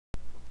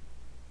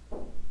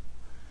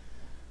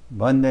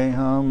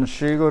Vandeham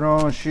Shri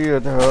Gurun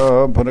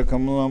Shiyatha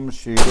Parakamalam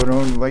Shri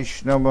Gurun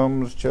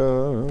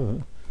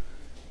Vaishnavamscha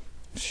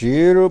Shri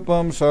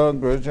Rupam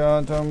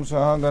Sagrajatam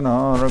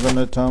Sahagana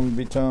Raganatam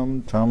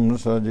Vitam Tam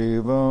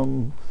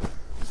Sajivam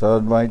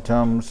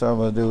Sadvaitam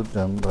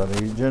Savadutam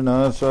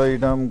Parijana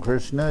Saitam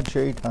Krishna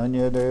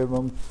Chaitanya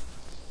Devam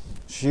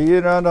Shri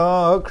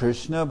Radha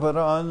Krishna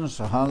Paran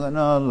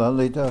Sahagana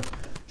Lalita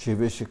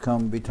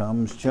Shivishikam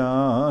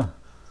Vitamscha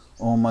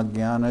Om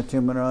Ajnana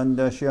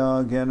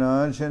Timrandasya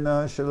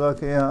Gyanajana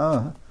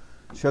Shalakya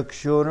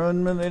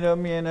Chakshurun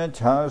Milidam Yena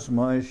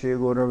Tasmai Shri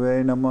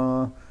Gurave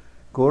Namah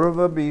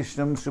Gurava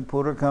Bhishtam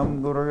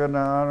Supurakam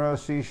Guraganara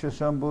Sisha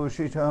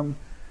Sambhushitam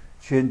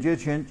Chintya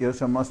Chintya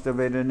Samasta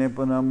Veda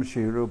Nipunam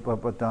Shri Rupa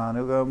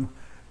Patanugam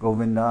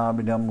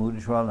Govindabhidam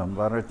Ujwalam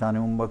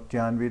Varatanum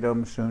Bhaktyan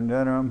Vidam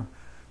Sundaram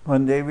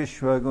Vande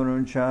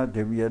Vishwaguruncha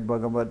Divyad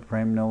Bhagavat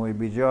Prem Noe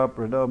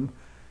Bijapradam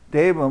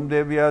Devam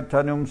Devya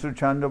Tanum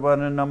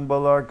Suchandavananam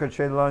Balarka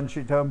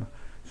Chelanchitam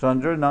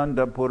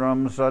Sandrananda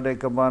Puram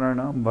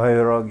Sadekavaranam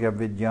Vairagya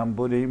Vidyam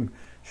Buddhim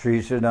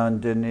Sri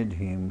Siddhanta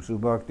Nidhim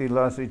Subhakti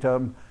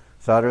Lasitam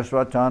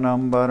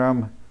Saraswatanam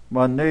Baram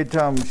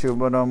Vandetam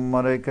Shubharam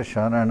Mareka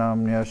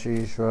Sharanam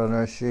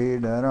Nyashishwara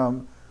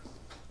Shridaram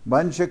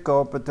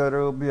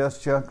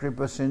Vanchakopatarubhyascha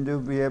Kripa Sindhu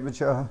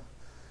Vyevacha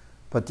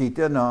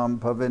Patitanam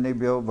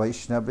Pavanibhyo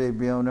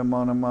Vaishnavebhyo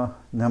Namo Namah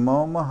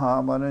Namo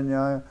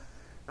Mahamaranyaya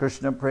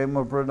Krishna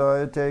Prema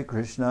Pradayate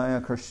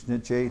Krishnaya Krishna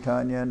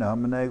Chaitanya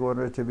Namane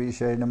Gaurata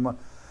Vishe Namah.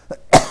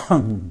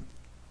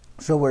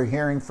 So we're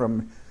hearing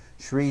from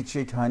Sri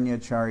Chaitanya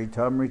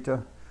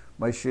Charitamrita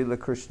by Srila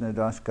Krishna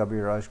Das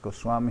Kaviraj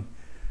Goswami,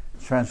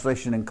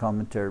 translation and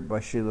commentary by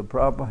Srila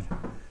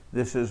Prabhupada.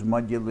 This is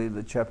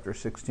Madhya-lila, chapter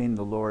 16,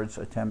 the Lord's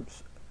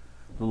attempt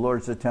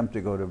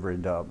to go to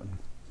Vrindaban.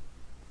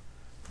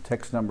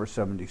 Text number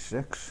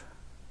 76.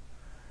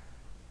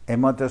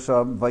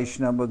 Ematasab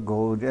Vaishnava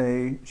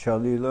Gode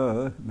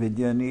Chalila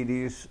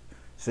Vidyanidis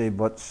Se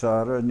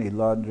Vatsara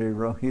Niladri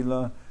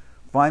Rohila.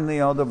 Finally,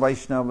 all the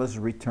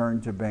Vaishnavas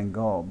returned to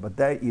Bengal, but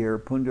that year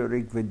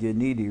Pundarik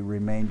Vidyanidhi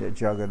remained at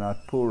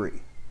Jagannath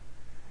Puri.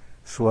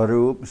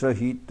 Swarup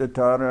Sahita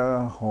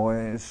Tara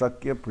Hoy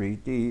Sakya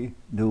Priti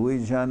Dui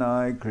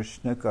Janai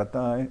Krishna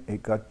Katai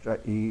Ekatra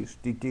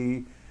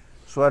Stiti.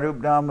 Swarup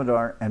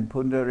Damodar and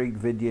Pundarik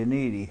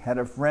Vidyanidhi had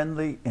a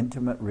friendly,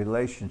 intimate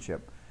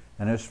relationship,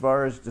 and as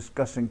far as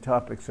discussing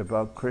topics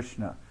about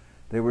Krishna,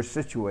 they were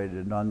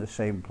situated on the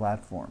same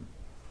platform.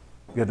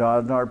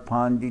 Gadadhar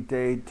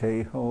Pandite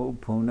Teho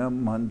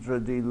Punam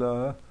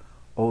Mantradila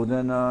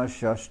Odana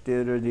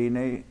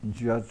Shastiradine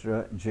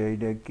Jatra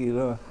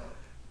Jadekila.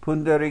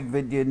 Pundarik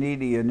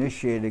Vidyanidhi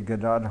initiated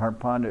Gadadhar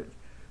Pandit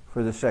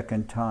for the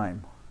second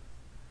time.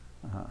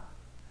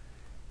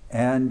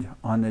 And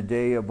on the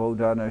day of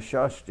Odana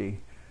Shasti,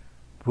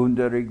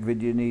 Pundarik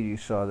Vidyanidhi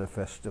saw the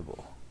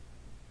festival.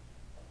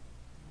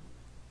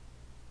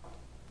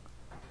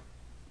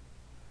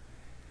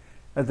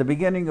 At the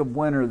beginning of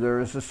winter, there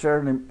is a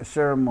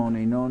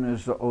ceremony known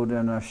as the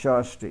Odana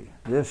Shasti.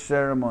 This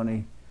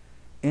ceremony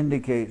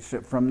indicates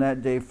that from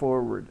that day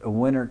forward, a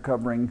winter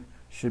covering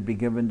should be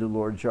given to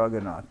Lord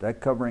Jagannath.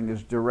 That covering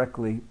is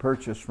directly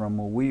purchased from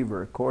a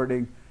weaver.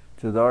 According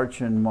to the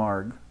Archan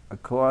Marg, a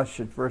cloth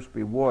should first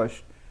be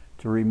washed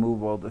to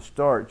remove all the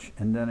starch,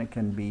 and then it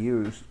can be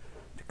used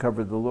to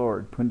cover the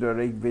Lord.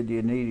 Pundarik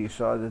Vidyanidhi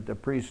saw that the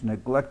priest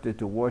neglected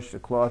to wash the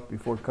cloth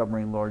before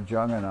covering Lord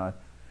Jagannath.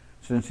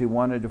 Since he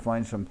wanted to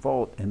find some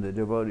fault in the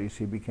devotees,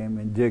 he became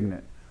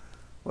indignant.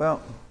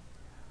 Well,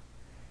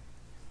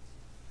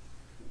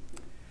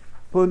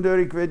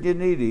 Pundarik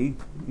Vidyanidhi,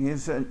 he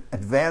is an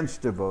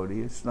advanced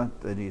devotee. It's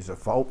not that he's a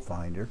fault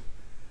finder,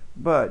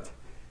 but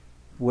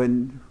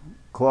when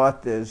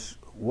cloth is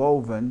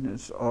woven,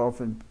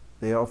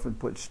 they often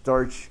put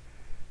starch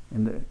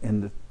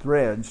in the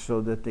threads so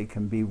that they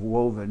can be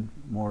woven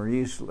more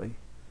easily.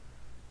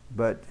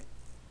 But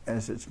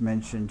as it's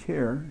mentioned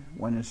here,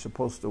 one is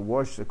supposed to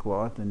wash the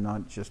cloth and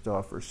not just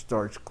offer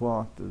starch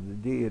cloth to the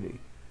deity.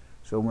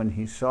 So when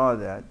he saw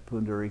that,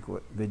 Pundarik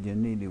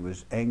Vidyanidhi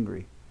was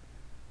angry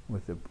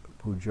with the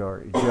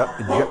pujari.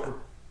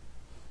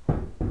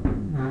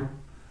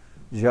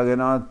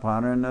 Jagannath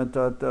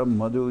Paranatata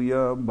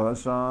Madhuya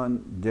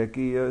Basan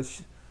Dekiya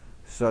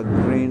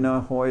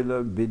Sagrina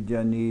Hoila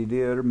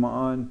Vidyanidhir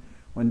Man.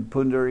 When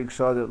Pundarik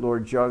saw that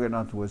Lord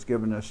Jagannath was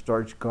given a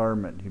starch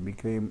garment, he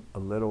became a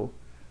little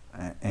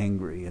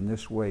angry. In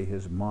this way,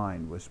 his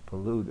mind was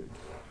polluted.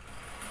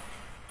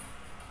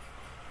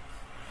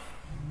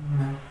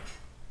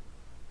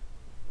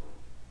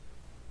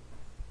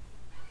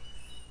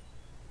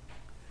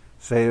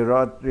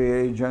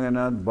 Seiratri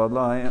Jagannath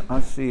Balai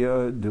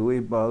Asya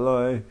Dui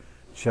Balai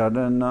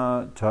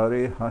Chadana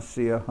Tari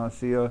Hasya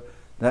Hasya.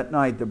 That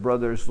night, the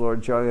brothers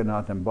Lord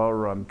Jagannath and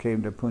Balaram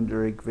came to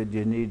Pundarik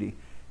Vidyanidhi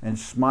and,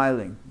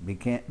 smiling,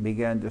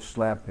 began to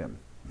slap him.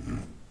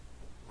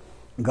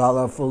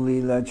 Gala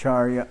Fulila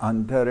Charya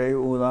Antare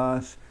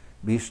Ulas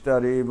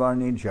Bistari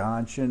Varni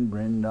Jachan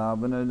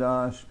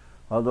Vrindavanadas.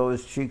 Although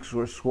his cheeks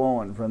were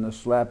swollen from the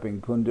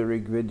slapping,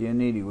 Pundarik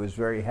Vidyanidhi was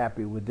very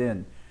happy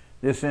within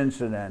This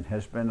incident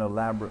has been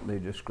elaborately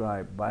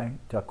described by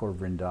Thakur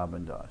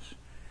Vrindaban Das.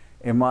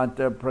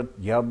 Emata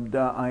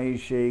pratyabda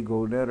aishe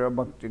godera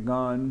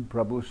bhaktigan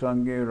prabhu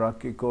sange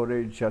raki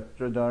kore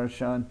chatra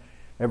darshan.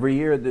 Every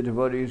year the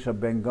devotees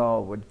of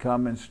Bengal would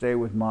come and stay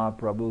with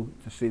Mahaprabhu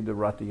to see the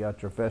Ratha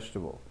Yatra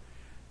festival.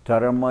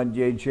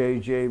 Taramadye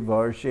jeje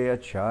varshe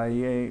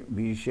achaye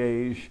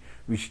vishesh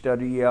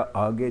vishtariya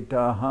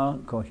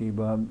agetaha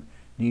kohibab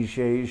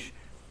nishesh.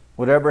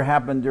 Whatever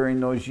happened during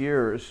those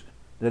years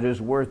that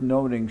is worth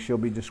noting shall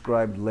be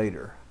described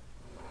later.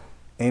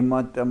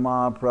 Emata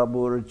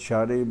Mahaprabhur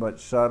chari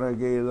vatsara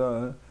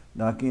gela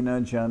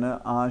nakina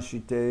jana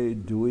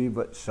ashite dui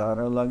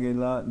vatsara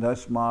lagila.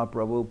 Thus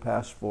Mahaprabhu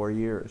passed 4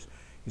 years.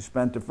 He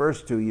spent the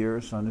first 2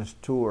 years on his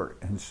tour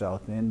in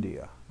South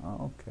India.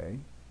 Okay.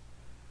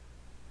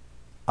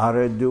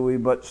 Ara dui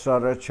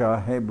vatsara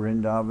chahe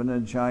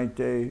Vrindavana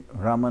jaite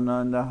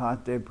Ramananda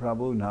hate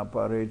Prabhu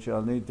napare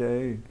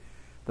chalite.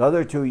 The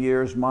other 2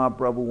 years,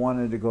 Mahaprabhu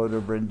wanted to go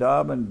to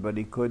Vrindaban, but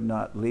he could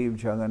not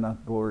leave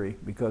Jagannath Puri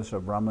because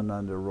of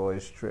Ramananda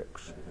Roy's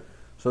tricks.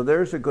 So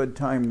there's a good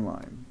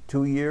timeline.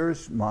 2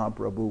 years,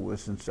 Mahaprabhu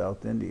was in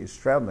South India. He's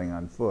traveling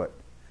on foot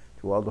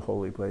to all the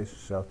holy places in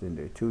South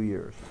India, 2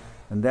 years.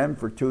 And then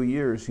for 2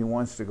 years, he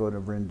wants to go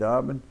to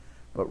Vrindaban,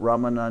 but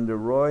Ramananda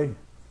Roy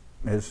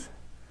is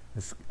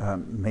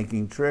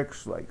making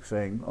tricks, like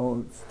saying,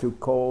 oh, it's too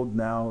cold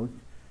now.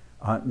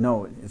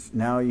 No, it's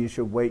now you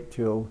should wait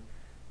till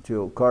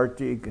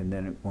Kartik, and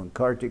then when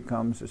Kartik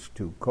comes, it's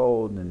too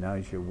cold, and now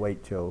you should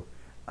wait till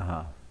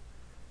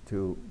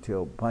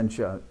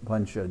Pancha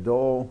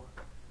Dol,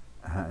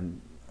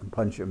 and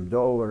Pancham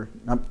Dol, or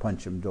not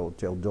Pancham Dol,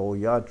 till Dol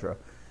Yatra,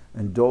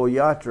 and Dol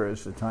Yatra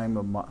is the time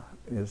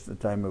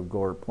of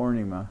Gaur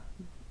Purnima.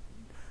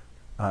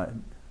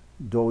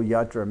 Dol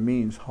Yatra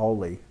means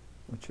holy,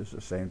 which is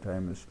the same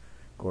time as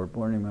Gaur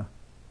Purnima,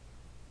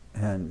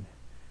 and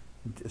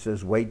it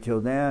says wait till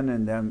then,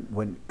 and then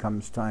when it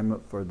comes time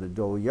for the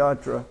Dol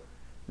Yatra,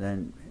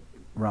 then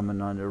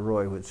Ramananda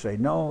Roy would say,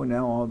 no,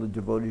 now all the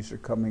devotees are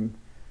coming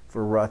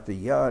for Ratha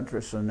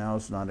Yatra, so now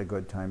it's not a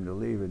good time to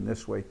leave. And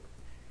this way,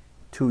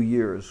 2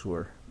 years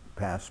were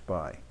passed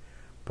by.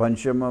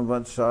 Panchama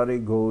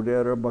Vatsari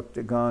Godera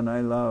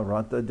Bhaktaganaila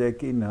Ratha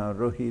Dekina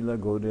Rohila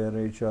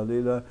Godere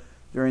Chalila.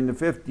 During the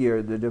 5th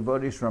year, the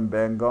devotees from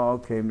Bengal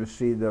came to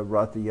see the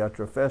Ratha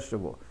Yatra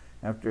festival.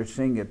 After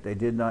seeing it, they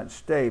did not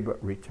stay,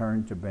 but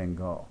returned to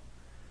Bengal.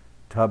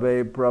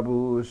 Tabe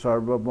Prabhu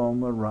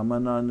Sarvabhauma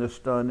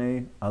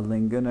Ramanandastane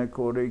Alingana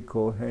Kore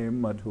Kohe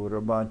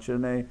Madhura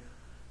Bachane.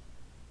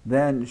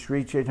 Then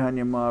Sri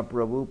Chaitanya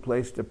Mahaprabhu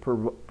placed a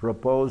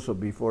proposal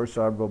before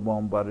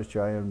Sarvabhauma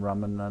Bhattacharya and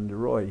Ramananda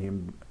Roy.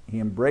 He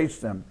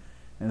embraced them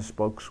and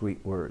spoke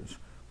sweet words.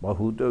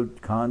 Bahuto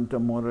Kanta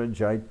Mora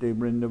Jaite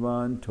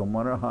Vrindaban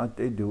Tomara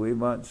Hate Dui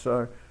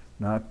Vatsar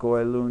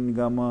Nakoelun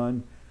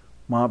Gaman.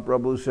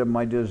 Mahaprabhu said,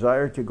 my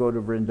desire to go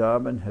to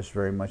Vrindaban has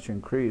very much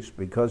increased.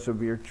 Because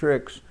of your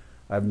tricks,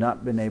 I've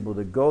not been able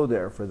to go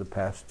there for the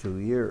past 2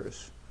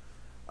 years.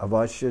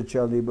 Avashya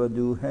chaliba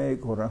duhe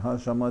koraha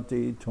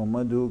samati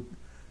tomadu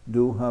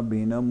duha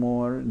bina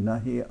mor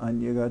nahi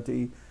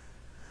anyagati.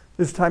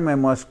 This time I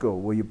must go.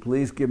 Will you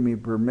please give me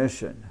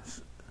permission?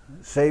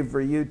 Save for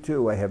you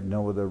too, I have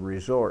no other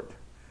resort.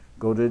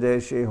 Go to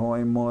deshe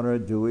hoi mora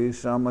dui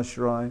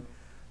samashrai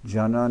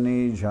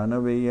janani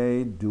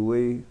janaviye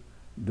dui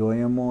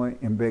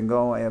Doyamoy. In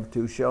Bengal, I have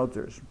 2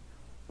 shelters,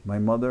 my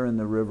mother and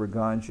the river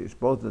Ganges.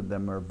 Both of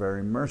them are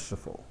very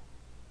merciful.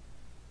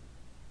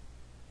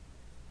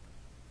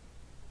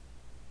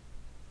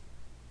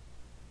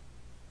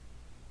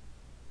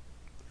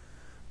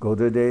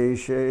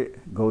 Godadesha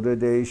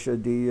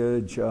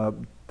diya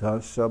jab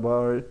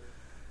tasabar.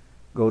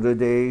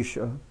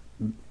 Godadesha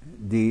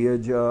diya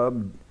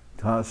jab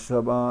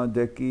tasaba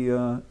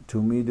dekiya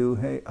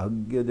tumiduhe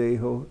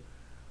agyadeho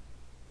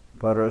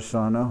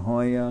parasana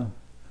hoya.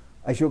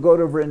 I shall go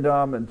to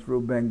Vrindaban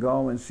through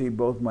Bengal and see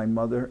both my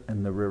mother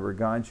and the river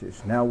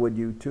Ganges. Now would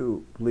you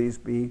too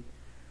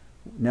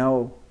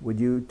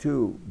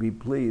be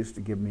pleased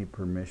to give me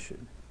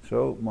permission?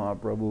 So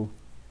Mahaprabhu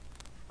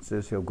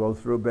says he'll go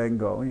through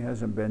Bengal. He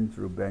hasn't been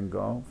through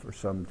Bengal for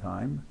some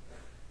time,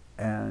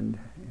 and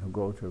he'll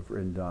go to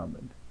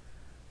Vrindaban.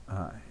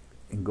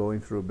 In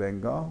going through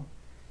Bengal,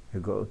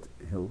 he'll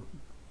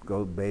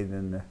go bathe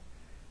in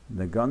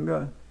the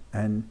Ganga,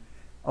 and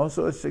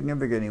also it's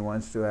significant he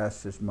wants to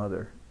ask his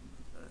mother,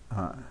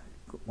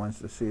 wants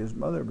to see his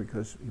mother,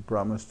 because he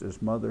promised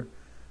his mother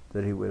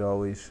that he would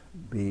always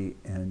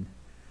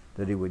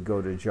that he would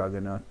go to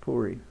Jagannath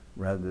Puri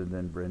rather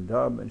than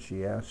Vrindaban.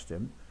 She asked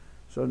him,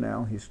 so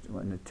now he's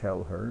going to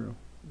tell her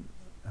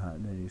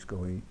that he's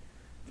going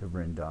to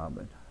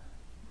Vrindaban.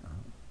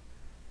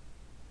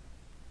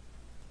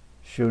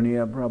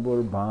 Shunya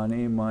Prabhu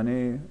Bani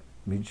Mane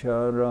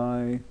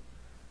Vicharai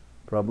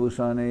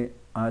Prabhusane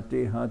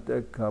Ati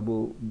Hata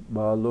Kabu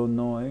Balo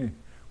Noi.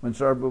 When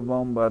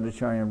Sarvabhauma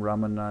Bhattacharya and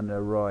Ramananda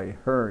Roy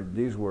heard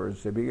these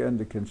words, they began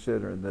to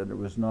consider that it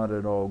was not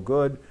at all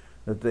good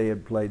that they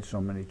had played so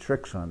many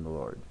tricks on the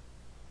Lord.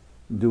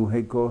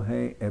 Duhe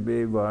kohe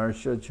ebe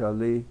varsha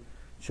chalite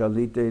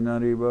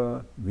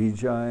nariba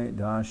vijay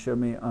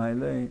dashami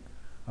aile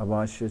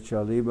avasya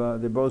chaliba.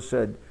 They both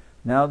said,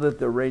 now that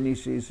the rainy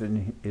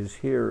season is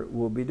here, it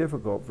will be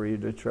difficult for you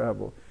to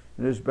travel.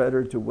 It is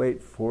better to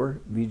wait for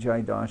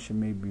Vijay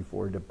Dashami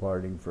before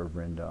departing for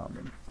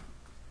Vrindaban.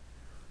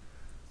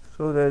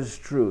 So that is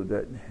true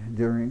that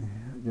during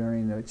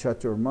the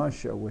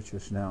Chaturmasha, which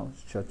is now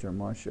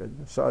Chaturmasha,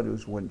 the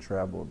sadhus wouldn't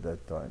travel at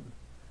that time.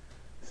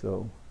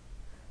 So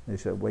they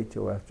said, wait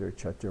till after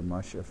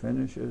Chaturmasha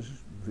finishes,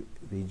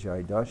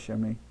 Vijay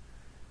Dashami,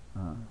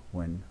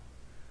 when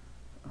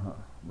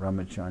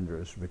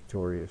Ramachandra is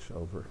victorious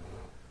over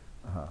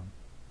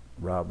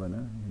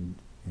Ravana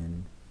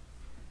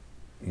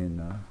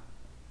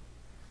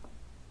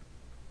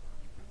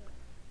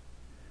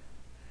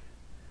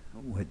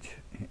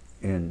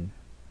in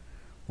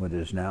what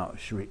is now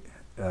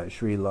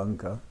Sri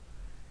Lanka.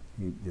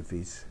 He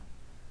defeats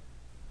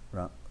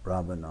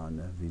Ravana on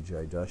the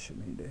Vijay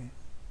Dashami day.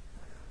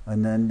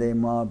 Anande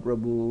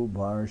Mahaprabhu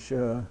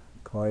Varsha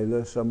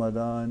Kaila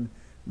Samadan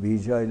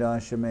Vijay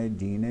Dashame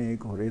Dine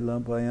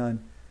Korila Payan.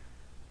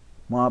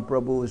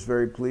 Mahaprabhu was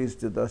very pleased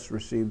to thus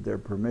receive their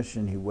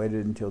permission. He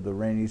waited until the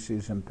rainy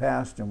season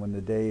passed, and when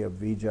the day of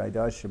Vijay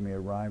Dashami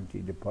arrived, he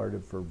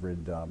departed for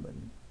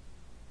Vrindaban.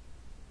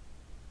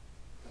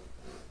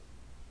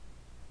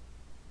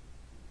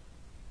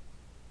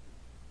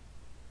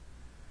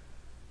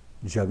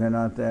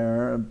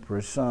 Jagannathar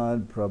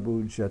Prasad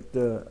Prabhu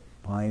Jata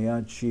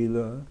Paya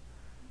Chila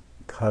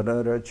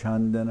Karara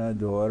Chandana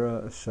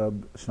Dora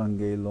Sub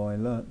Sange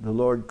Loila. The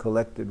Lord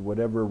collected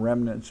whatever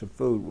remnants of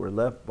food were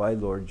left by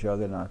Lord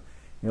Jagannath.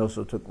 He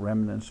also took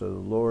remnants of the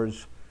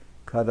Lord's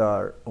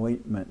kadar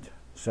ointment,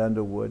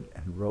 sandalwood,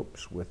 and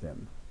ropes with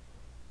him.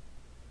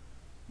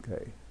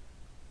 Okay.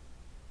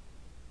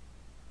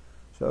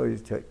 So he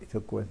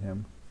took with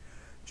him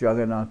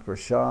Jagannath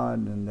Prasad,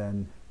 and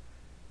then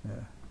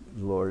the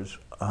Lord's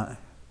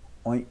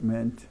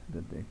ointment,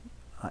 that the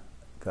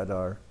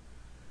kadar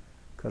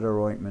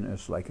ointment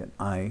is like an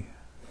eye,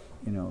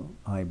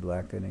 eye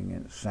blackening,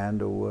 and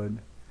sandalwood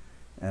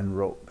and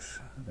ropes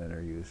that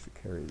are used to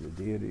carry the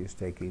deities,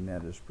 taking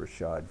that as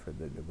prasad for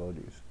the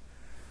devotees.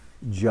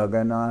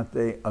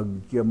 Jagannathe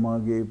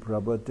agyamage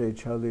prabhate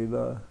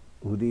chalila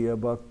udiya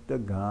bhakta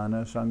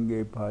gana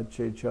sange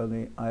pache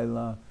chali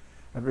aila.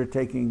 After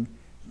taking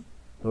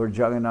Lord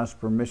Jagannath's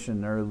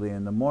permission early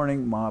in the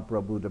morning,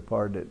 Mahaprabhu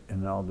departed,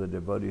 and all the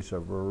devotees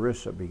of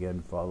Orissa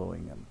began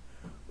following him.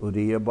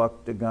 Udiya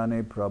Bhakta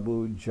Gane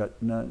Prabhu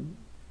Jatna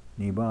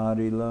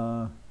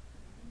Nibarila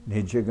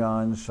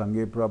Nijagan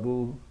Sange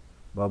Prabhu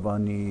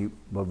Bhavani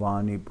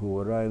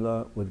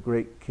Puraila. With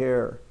great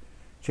care,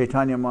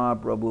 Chaitanya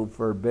Mahaprabhu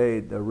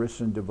forbade the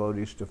Orissan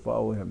devotees to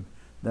follow him.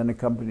 Then,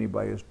 accompanied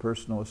by his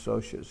personal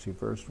associates, he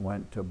first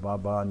went to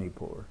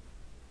Bhavanipur.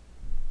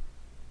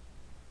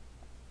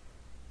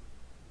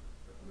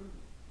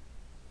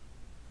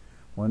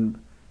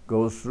 One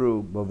goes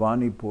through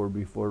Bhavanipur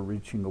before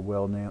reaching a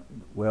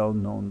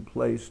well-known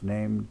place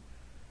named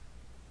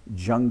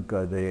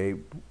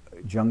Jankadepur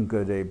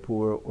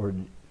or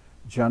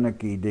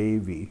Janaki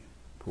Devi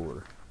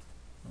Pur.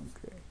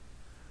 Okay.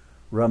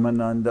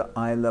 Ramananda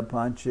Aila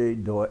Panche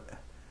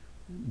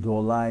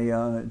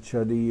Dolaya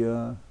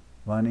Chariya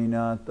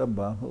Vaninata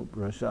Bahu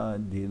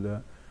Prasad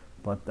Dila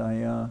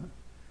Pataya.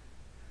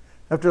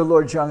 After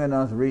Lord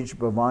Jagannath reached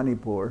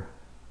Bhavanipur,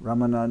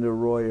 Ramananda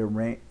Roy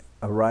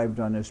arrived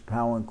on his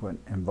palanquin,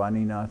 and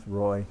Vaninath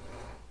Roy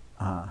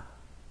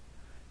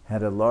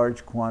had a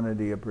large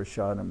quantity of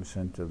prasadam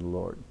sent to the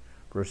Lord.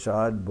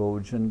 Prasad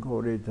Bhojan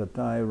Kore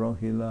Tatai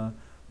Rohila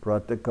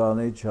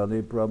Pratakale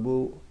Chali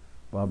Prabhu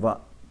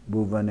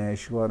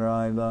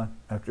Bhuvaneshwaraila.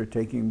 After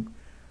taking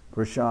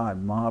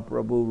prasad,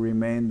 Mahaprabhu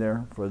remained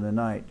there for the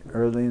night.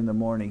 Early in the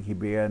morning he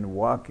began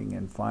walking,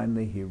 and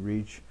finally he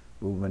reached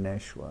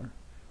Bhuvaneshwar.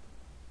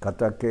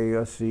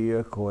 Katakeya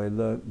Siya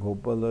Koila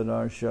Gopala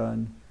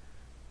Darshan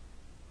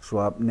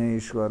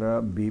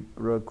Swapneshwara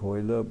Bipra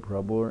Koila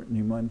Prabhur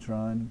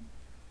Nimantran.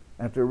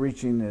 After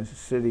reaching the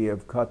city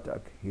of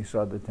Katak, he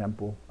saw the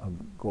temple of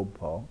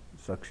Gopal,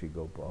 Sakshi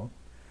Gopal,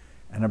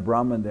 and a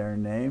Brahmin there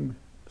named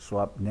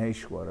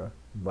Swapneshwara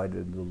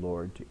invited the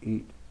Lord to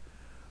eat.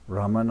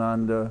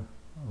 Ramananda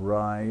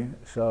Rai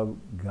Sab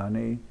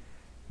Gani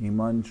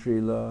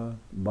Nimantrila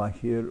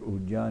Bahir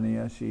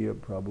Ujjaniya Siya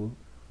Prabhu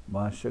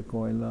Masha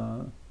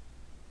Koila.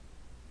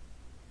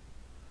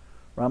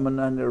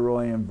 Ramananda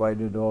Roy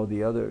invited all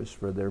the others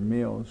for their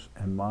meals,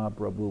 and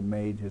Mahaprabhu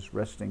made his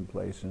resting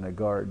place in a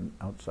garden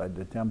outside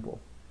the temple.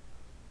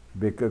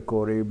 Bika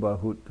Kori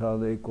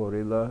Bahutale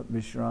Korila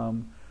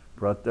Vishram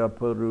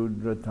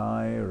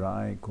Prataparudratai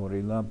Rai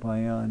Korila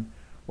Payan.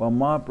 While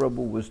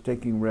Mahaprabhu was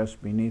taking rest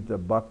beneath a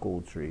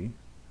bakul tree,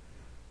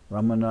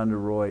 Ramananda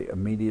Roy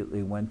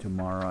immediately went to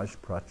Maharaj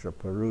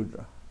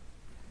Prataparudra,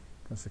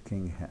 because the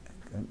king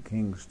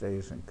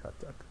stays in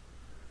Katak.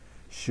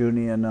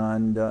 Shuni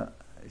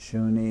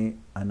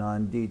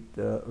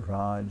Anandita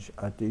Raj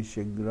Ati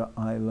Shigra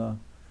Aila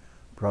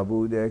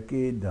Prabhu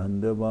Deki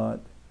Dandavat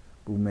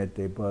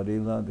Bhumete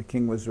Padila. The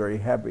king was very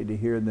happy to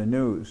hear the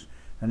news,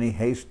 and he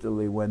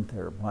hastily went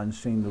there. Upon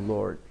seeing the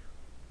Lord,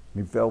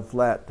 he fell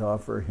flat to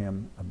offer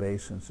him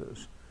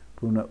obeisances.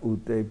 Puna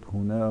ute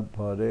puna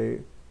pare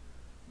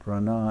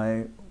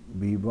pranay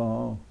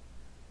viva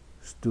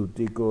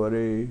stuti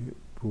kore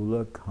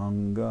pula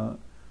kanga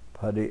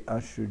pare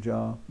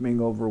ashuja.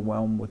 Being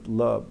overwhelmed with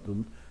love,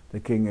 the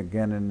king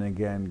again and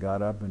again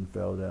got up and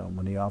fell down.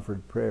 When he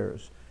offered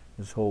prayers,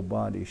 his whole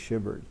body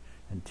shivered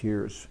and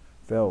tears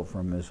fell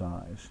from his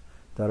eyes.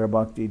 Tara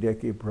Bhakti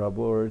deki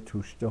prabhur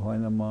tushta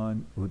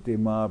hoinaman uti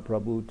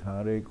Mahaprabhu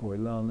tare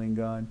koila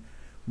lingan.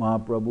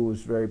 Mahaprabhu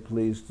was very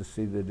pleased to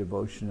see the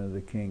devotion of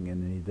the king,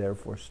 and he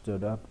therefore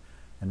stood up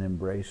and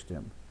embraced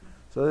him.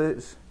 So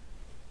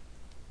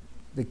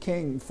the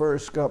king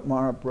first got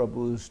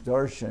Mahaprabhu's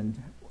darshan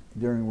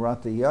during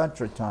Ratha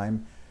Yatra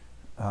time.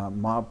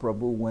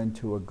 Mahaprabhu went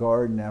to a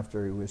garden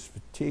after he was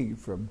fatigued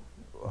from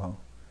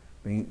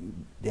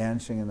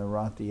dancing in the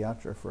Ratha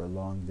Yatra for a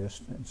long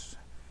distance,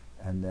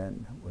 and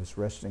then was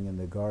resting in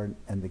the garden,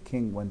 and the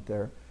king went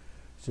there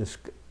just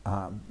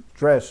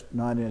dressed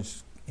not in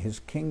his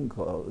king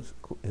clothes,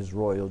 his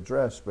royal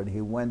dress, but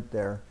he went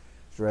there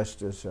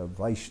dressed as a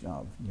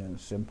Vaishnav,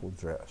 simple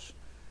dress.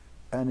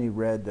 And he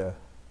read the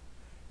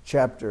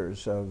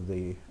chapters of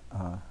the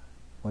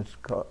what's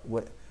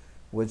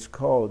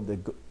called the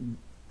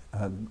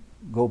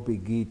Gopi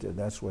Gita.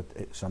 That's what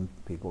some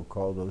people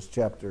call those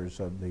chapters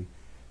of the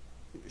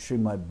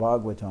Srimad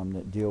Bhagavatam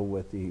that deal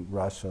with the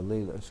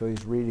Rasa-lila. So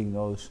he's reading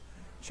those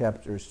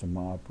chapters to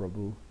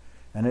Mahaprabhu.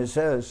 And it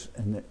says,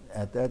 and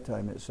at that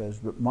time it says,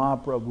 but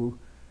Mahaprabhu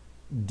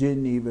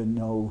didn't even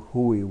know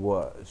who he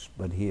was,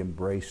 but he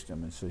embraced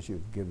him and says,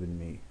 you've given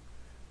me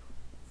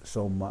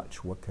so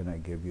much, what can I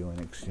give you in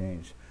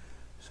exchange?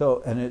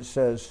 So, and it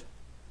says,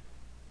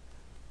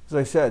 as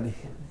I said,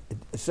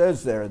 it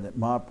says there that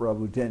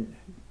Mahaprabhu didn't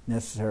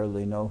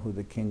necessarily know who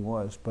the king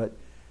was, but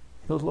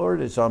the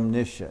Lord is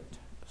omniscient.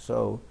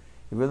 So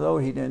even though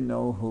he didn't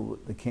know who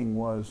the king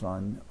was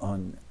on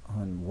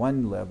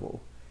one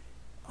level,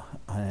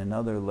 on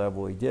another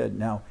level he did.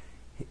 Now,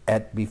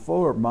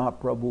 before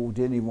Mahaprabhu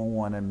didn't even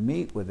want to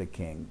meet with the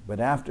king, but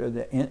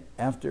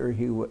after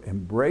he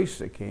embraced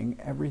the king,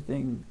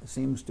 everything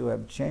seems to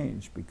have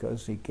changed,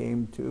 because he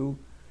came to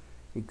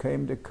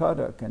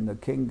Cuttack, and the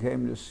king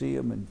came to see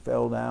him and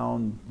fell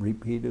down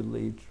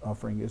repeatedly,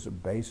 offering his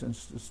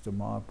obeisances to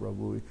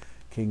Mahaprabhu.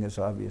 The king is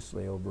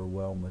obviously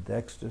overwhelmed with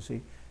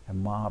ecstasy,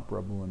 and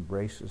Mahaprabhu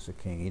embraces the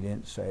king. He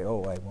didn't say,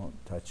 oh, I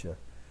won't touch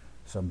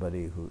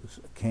somebody who's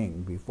a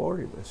king, before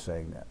he was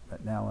saying that.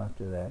 But now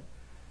after that,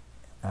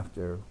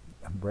 after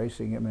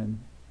embracing him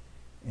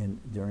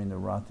during the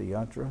Ratha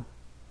Yatra,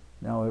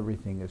 now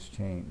everything has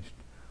changed.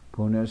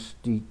 Puna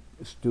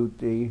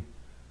stuti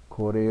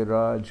kore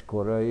raj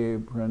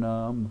koraye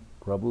pranam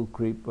prabhu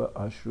kripa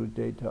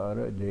ashrute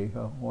tara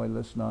deha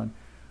hoilasnan.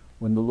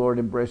 When the Lord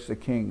embraced the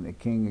king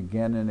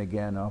again and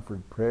again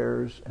offered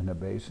prayers and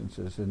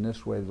obeisances. In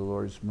this way the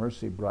Lord's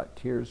mercy brought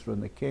tears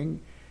from the king,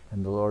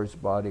 and the Lord's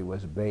body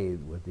was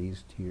bathed with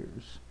these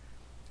tears.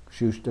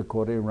 Shushta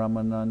kore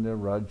Ramananda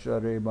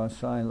Rajare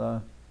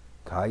Basaila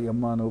Kaya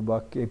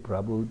Manubhake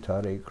Prabhu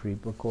Tare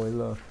Kripa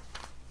Koila.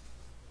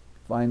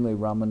 Finally,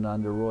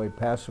 Ramananda Roy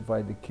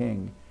pacified the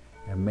king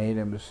and made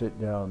him to sit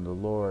down. The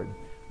Lord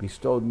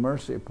bestowed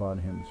mercy upon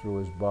him through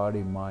his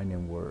body, mind,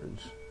 and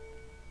words.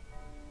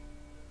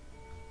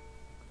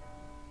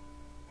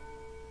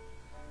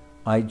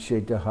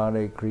 Aicheta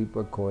Hare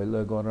Kripa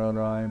Koila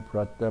Gorarai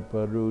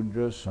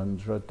Prataparudra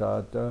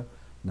Sandratata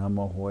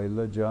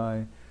Namahoila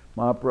Jai.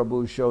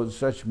 Mahaprabhu showed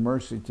such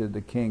mercy to the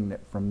king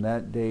that from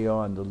that day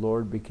on the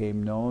Lord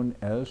became known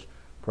as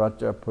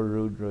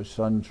Prataparudra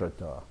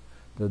Santrata,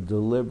 the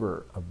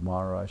deliverer of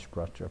Maharaj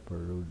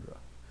Prataparudra.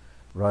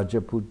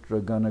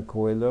 Rajaputra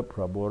Ganakoila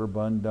Prabhur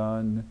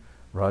Bandhan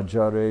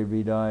Rajare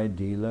Vidai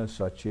Dila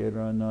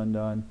Sachira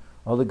Nandan.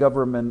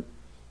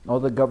 All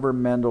the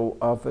governmental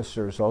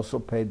officers also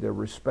paid their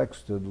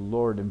respects to the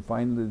Lord, and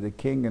finally the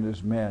king and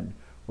his men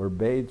were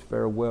bade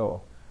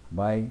farewell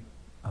by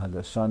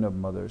the son of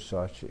Mother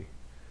Sachi.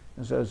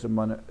 It says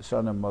the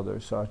son of Mother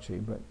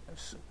Sachi, but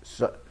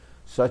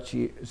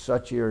Sachir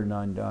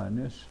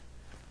Nandan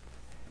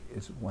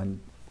is one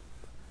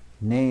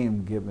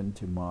name given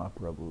to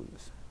Mahaprabhu.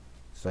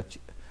 Sachir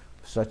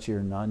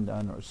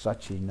Nandan or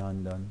Sachi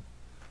Nandan.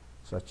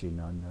 Sachi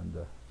Nandan,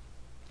 the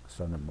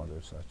son of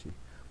Mother Sachi.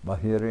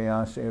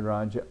 Bahirayase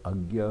Raja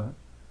Agya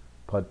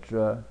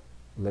Patra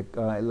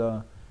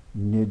Lekaila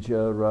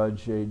Nija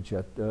Raje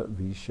Jata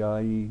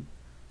Vishayi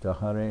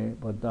Tahare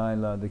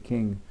Padaila. The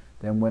king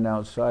then went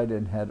outside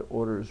and had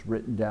orders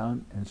written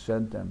down and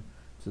sent them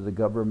to the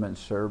government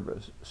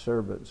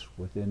servants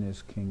within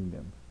his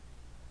kingdom.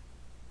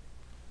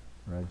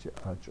 Raja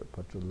Atra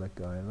Patra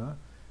Lekaila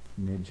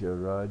Nija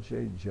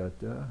Raje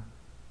Jata.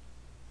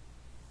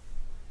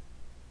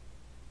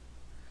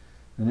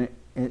 And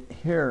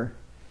here,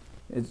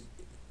 it's,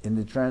 in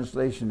the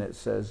translation it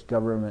says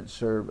government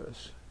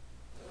servants,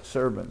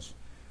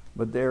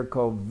 but they're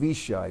called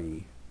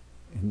Vishayi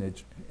in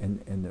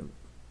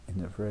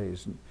the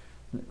phrase.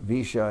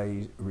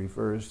 Vishai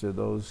refers to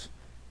those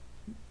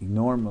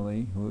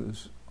normally who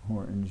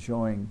are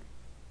enjoying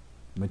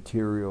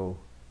material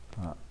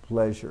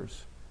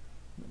pleasures.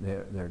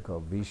 They're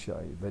called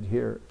Vishai, but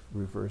here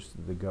refers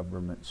to the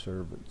government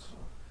servants.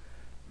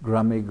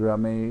 Grame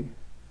grame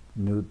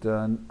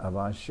nutan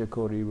avashya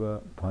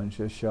koriva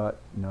panchashat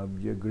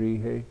nabya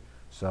grihe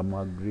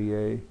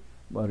samagriye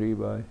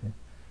mariva.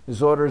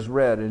 His orders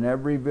read, in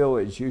every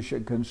village you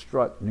should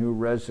construct new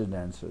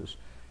residences,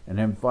 and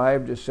in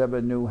 5 to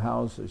 7 new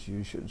houses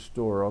you should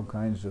store all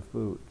kinds of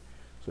food.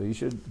 So you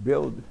should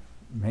build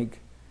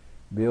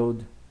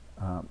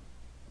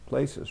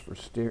places for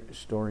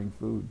storing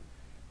food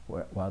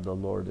while the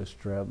Lord is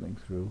traveling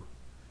through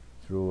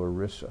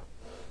Orissa.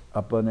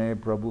 Apane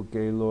Prabhu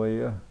ke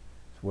loya,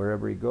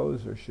 wherever he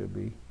goes there should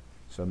be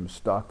some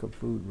stock of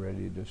food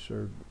ready to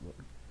serve the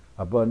Lord.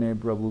 Apane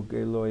Prabhu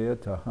ke loya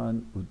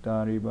tahan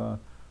utariba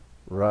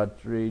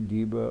ratri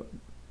diba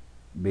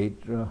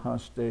betra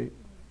haste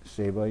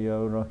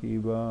sevaya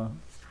rahiva.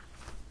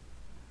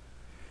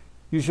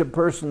 You should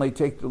personally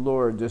take the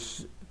Lord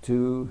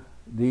to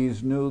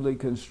these newly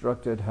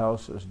constructed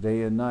houses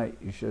day and night.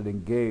 You should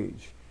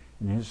engage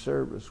in his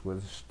service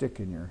with a stick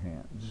in your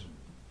hands.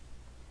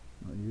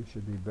 You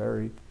should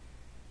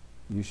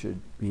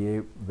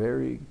be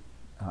very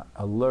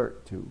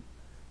alert to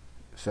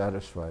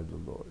satisfy the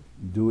Lord.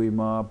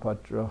 Duima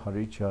patra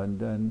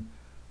harichandan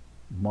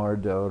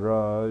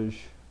mardaraj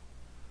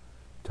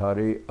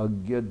tari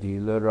agya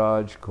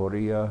dilaraj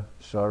korea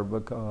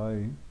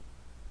sarvakai.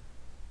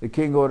 The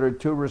king ordered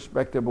 2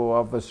 respectable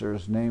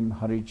officers named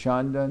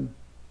Harichandan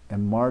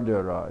and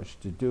Mardaraj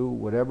to do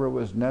whatever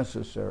was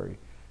necessary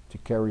to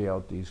carry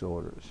out these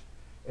orders.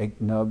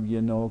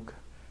 Eknavyanok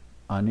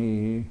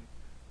ani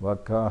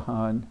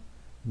vakahan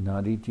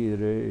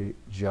naritire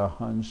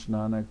jahan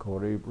snana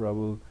kore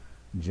prabhu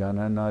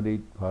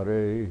jananarit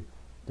pare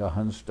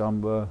dahan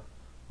stamba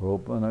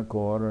ropana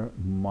kor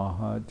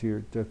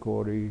mahatirta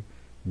kori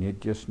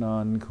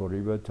nityasnan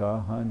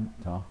korivatahan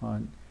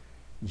tahan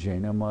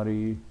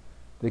jainamari.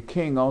 The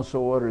king also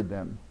ordered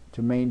them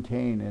to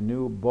maintain a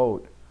new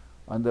boat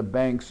on the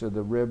banks of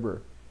the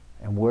river,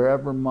 and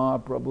wherever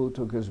Mahaprabhu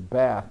took his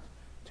bath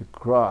to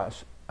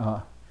cross,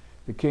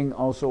 the king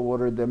also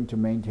ordered them to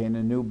maintain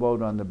a new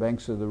boat on the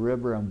banks of the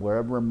river, and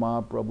wherever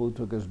Mahaprabhu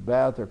took his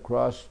bath or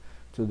crossed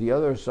to the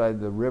other side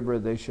of the river,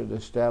 they should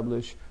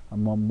establish a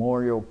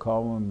memorial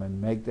column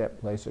and make that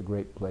place a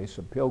great place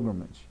of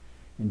pilgrimage.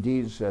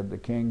 Indeed, said the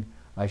king,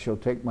 I shall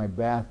take my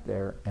bath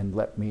there, and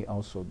let me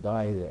also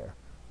die there.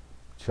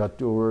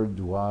 Chatur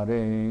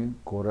dware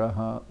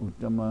koraha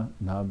uttama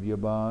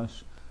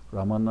navyabas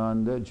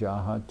Ramananda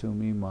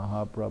jahatumi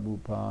Mahaprabhu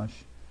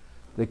pash.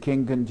 The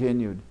king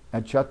continued,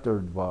 at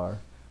Chaturdvar,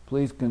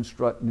 please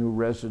construct new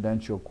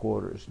residential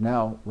quarters.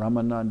 Now,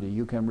 Ramananda,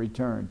 you can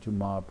return to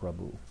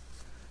Mahaprabhu.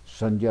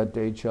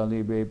 Sanjate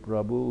chalibe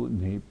Prabhu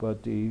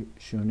nipati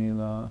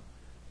shunila.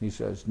 He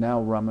says,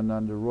 now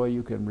Ramananda Roy,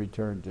 you can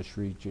return to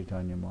Sri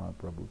Chaitanya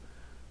Mahaprabhu.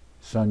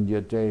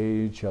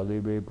 Sanjate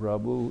chalibe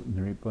Prabhu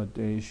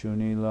nripate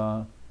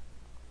shunila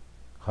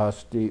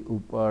hasti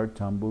upar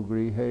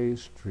tambugrihe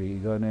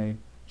strigane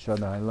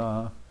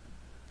shadaila.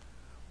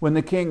 When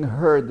the king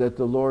heard that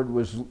the Lord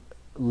was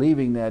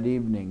leaving that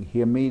evening, he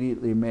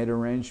immediately made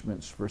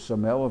arrangements for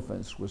some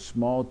elephants with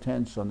small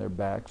tents on their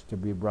backs to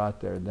be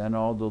brought there. Then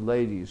all the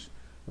ladies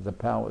of the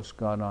palace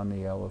got on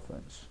the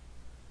elephants.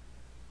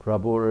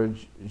 Prabhu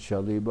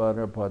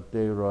Shalibara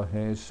Pate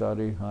Rahe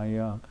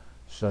Sarihaya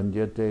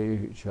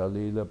Sanjate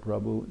Shalila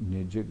Prabhu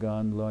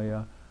Nijagan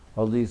Laya.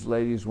 All these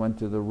ladies went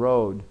to the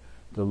road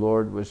the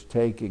Lord was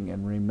taking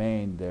and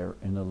remained there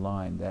in a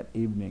line. That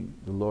evening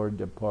the Lord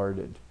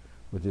departed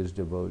with his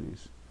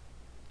devotees.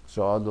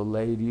 So all the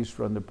ladies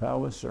from the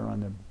palace are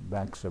on the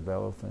backs of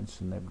elephants,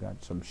 and they've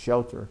got some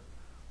shelter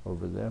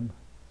over them.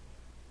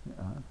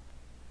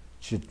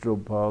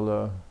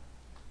 Chitrapala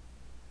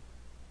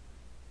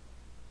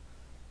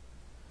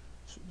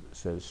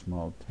says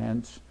small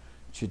tents.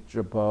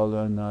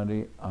 Chitrapala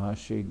nari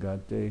ashi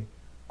gate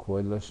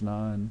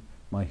koilasnan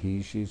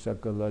mahishi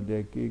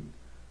sakaladeki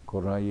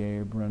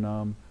koraye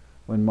pranam.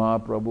 When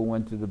Mahaprabhu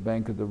went to the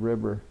bank of the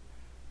river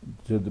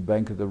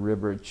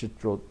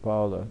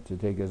Chitrapala to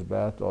take his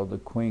bath, all the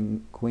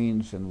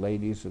queens and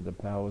ladies of the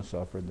palace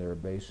offered their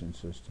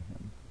obeisances to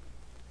him.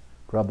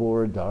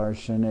 Prabhu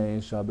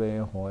darshane sabe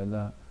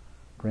hoila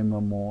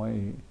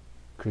premamoy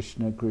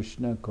Krishna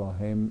Krishna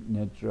kohem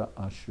netra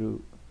ashu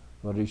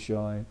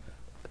varishoy.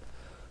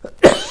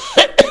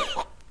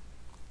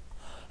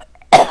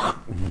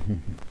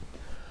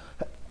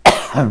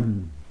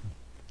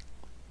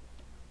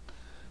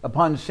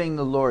 Upon seeing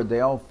the Lord, they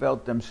all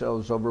felt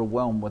themselves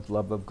overwhelmed with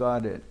love of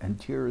God, and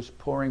tears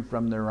pouring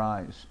from their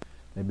eyes.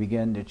 They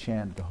began to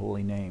chant the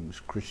holy names,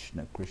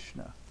 Krishna,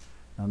 Krishna.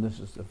 Now this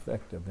is the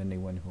effect of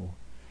anyone who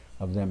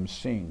of them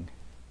sing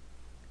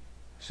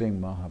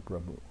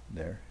Mahaprabhu.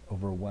 They're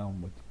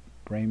overwhelmed with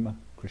prema,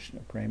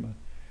 Krishna prema,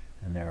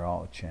 and they're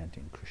all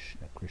chanting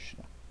Krishna,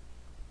 Krishna.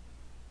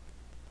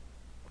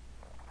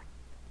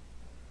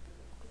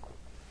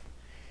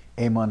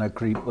 Emana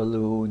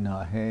Kripalu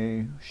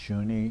Nahe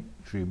Shuni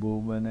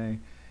Tribhuvane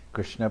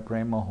Krishna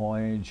Prema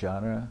Hoy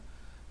Jara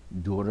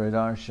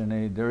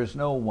Duradarshane. There is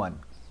no one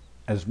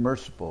as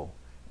merciful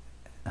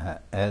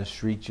as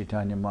Sri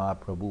Chaitanya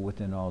Mahaprabhu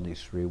within all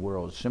these three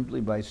worlds.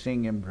 Simply by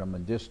seeing him from a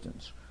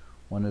distance,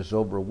 one is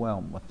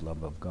overwhelmed with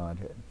love of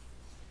Godhead.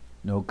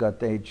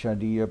 Nokate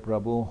Chadiya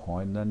Prabhu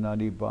Hoyna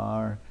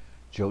Nadibar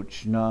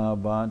Jochna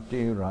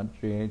Bhante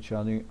Ratre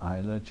Chali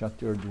Aila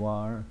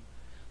Chaturdwar.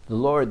 The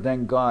Lord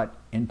then got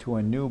into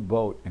a new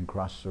boat and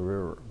crossed the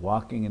river.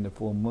 Walking in the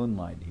full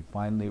moonlight, he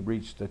finally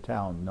reached the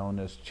town known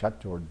as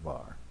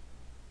Chaturdwar.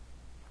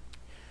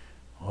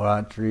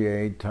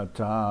 Ratriye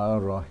tata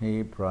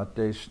rahi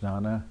prate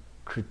snana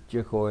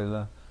kritya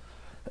koila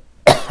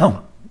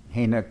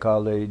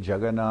hinakale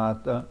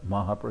jagannatha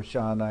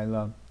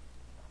mahaprasadaila.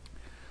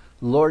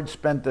 The Lord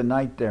spent the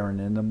night there and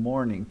in the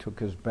morning took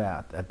his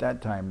bath. At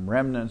that time,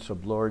 remnants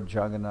of Lord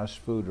Jagannath's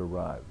food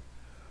arrived.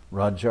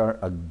 Rajar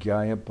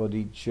Agyaya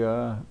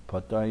Padicha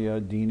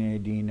Pataya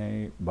Dine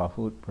Dine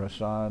Bahut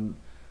Prasad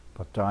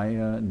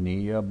Pataya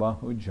Niya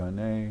Bahu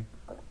Jane.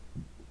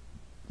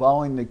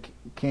 Following the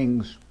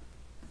king's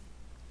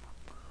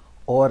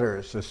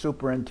orders, the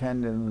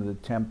superintendent of the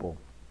temple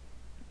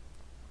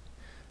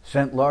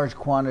sent large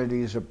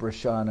quantities of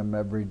prasadam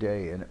every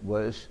day, and it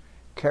was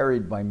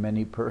carried by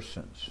many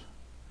persons.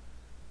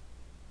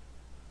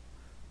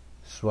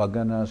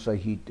 Swagana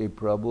Sahite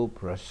Prabhu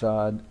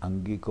Prasad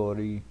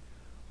Angikori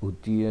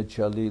Utiya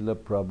Chalila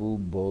Prabhu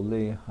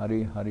Bole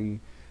Hari Hari.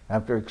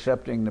 After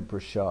accepting the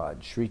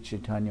prasad, Sri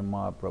Chaitanya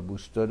Mahaprabhu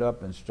stood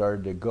up and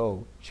started to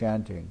go,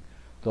 chanting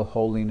the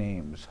holy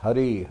names,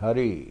 Hari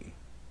Hari.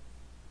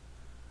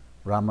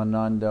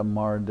 Ramananda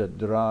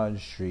Mardadraj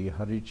Sri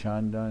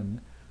Harichandan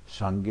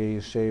Sange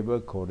Seva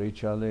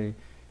Korichale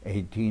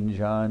 18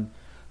 Jan.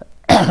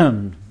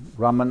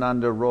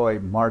 Ramananda Roy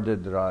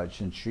Mardadraj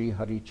and Sri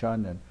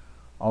Harichandan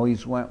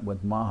always went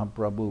with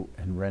Mahaprabhu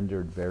and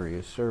rendered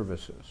various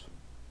services.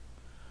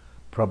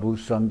 Prabhu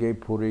Sange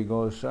Puri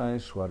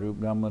Gosai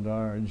Swarup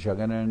Damodar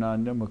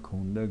Jagannananda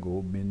Makunda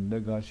Govinda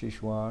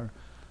Gashishwar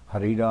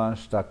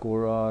Haridas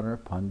Thakurar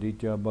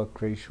Panditya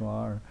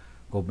Bakreshwar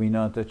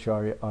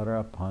Gopinathacharya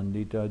Ara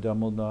Pandita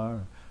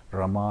Damodar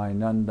Ramai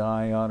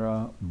Nandai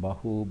Ara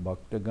Bahu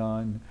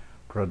Bhaktagan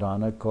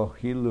Pradana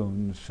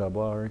Kohilun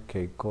Sabar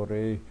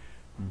Kekore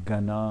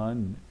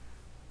Ganan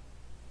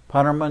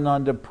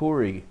Paramananda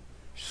Puri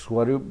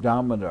Swarup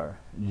Damodar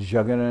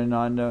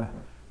Jagannananda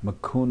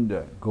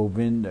Makunda,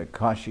 Govinda,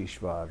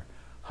 Kashishvar,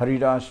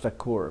 Haridas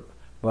Thakur,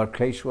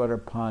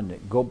 Barkeshwara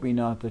Pandit,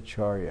 Gopinath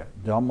Acharya,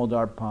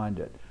 Damodar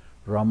Pandit,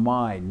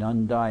 Ramai,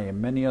 Nandai, and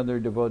many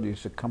other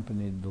devotees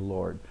accompanied the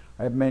Lord.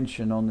 I have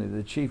mentioned only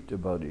the chief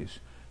devotees.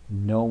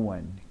 No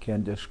one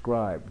can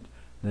describe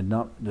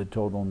the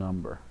total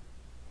number.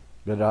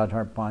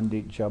 Gadadhar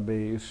Pandit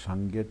Jabe,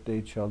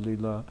 Sangite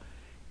Chalila,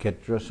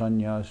 Ketra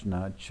Sanyas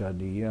Na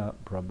Chadiya,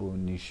 Prabhu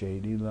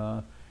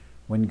Nishedila.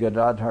 When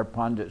Gadadhar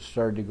Pandit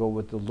started to go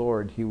with the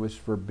Lord, he was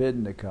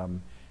forbidden to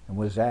come and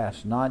was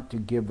asked not to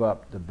give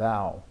up the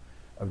vow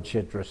of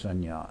Chitra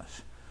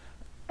Sannyas.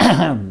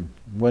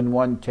 When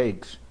one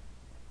takes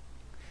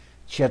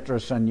Chitra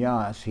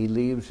Sannyas, he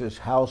leaves his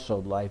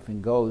household life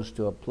and goes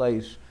to a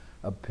place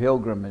of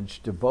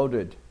pilgrimage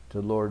devoted to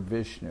Lord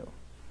Vishnu.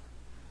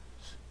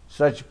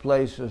 Such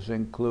places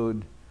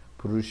include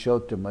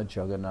Purushottama,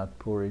 Jagannath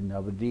Puri,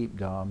 Navadip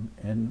Dham,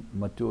 and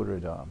Mathura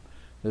Dham.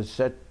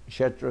 The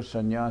Kshetra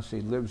Sannyasi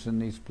lives in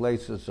these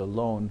places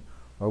alone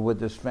or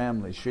with his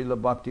family. Srila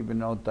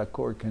Bhaktivinoda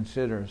Thakur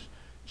considers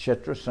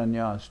Kshetra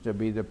Sannyas to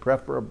be the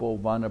preferable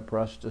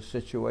vanaprastha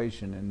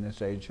situation in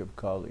this age of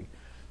Kali.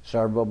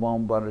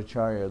 Sarvabhauma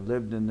Bhattacharya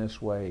lived in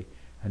this way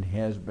and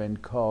has been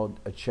called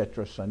a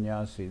Kshetra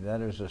Sannyasi.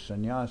 That is a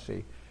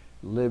sannyasi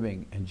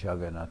living in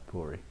Jagannath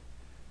Puri.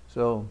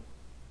 So,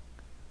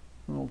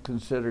 we'll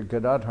consider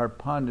Gadadhar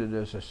Pandit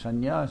as a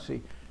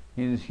sannyasi.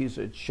 He's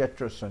a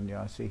Kshetra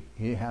sannyasi.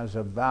 He has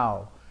a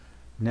vow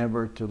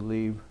never to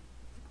leave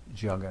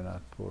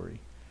Jagannath Puri.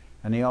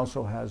 And he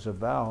also has a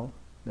vow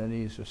that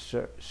he's a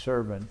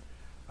servant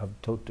of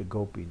Tota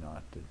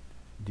Gopinath, the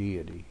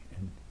deity.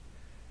 And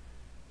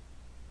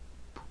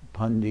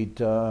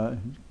Pandita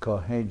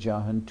Kahe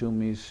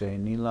Jahantumi Se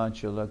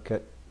Nilachala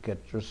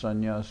Ketra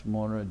Sannyas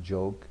Mora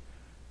Jok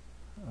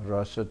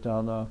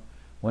Rasatala.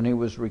 When he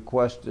was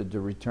requested to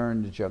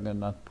return to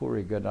Jagannath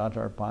Puri,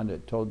 Gadadhar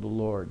Pandit told the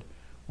Lord,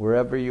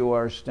 "Wherever you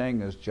are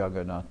staying as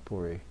Jagannath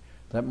Puri,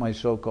 let my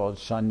so-called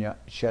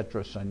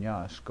Kshetra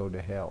Sannyas go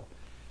to hell."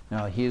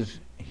 Now he's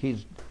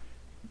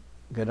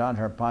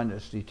Gadadhar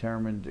Pandit's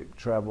determined to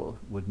travel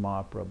with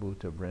Mahaprabhu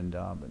to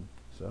Vrindaban.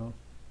 So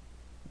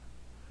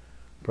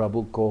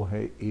Prabhu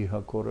Kohe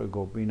Iha Kora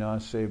Gopina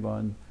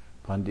Sevan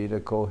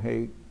Pandita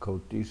Kohe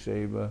Koti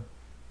Seva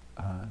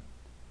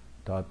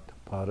Tat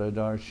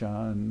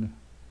Paradarshan.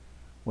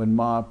 When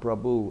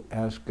Mahaprabhu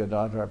asked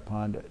Gadadhar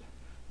Pandit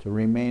to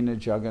remain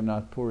at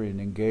Jagannath Puri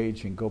and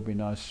engage in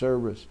Gopinath's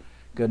service,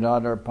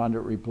 Gadadhar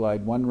Pandit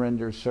replied, "One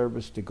renders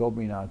service to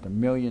Gopinath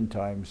 1,000,000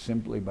 times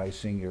simply by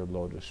seeing your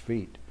lotus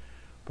feet.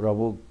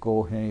 Prabhu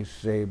kohe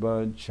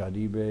Seva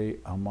chadibe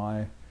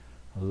amai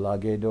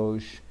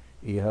lagedosh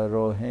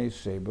iharohe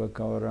Seva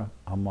kara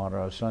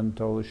amara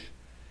santosh.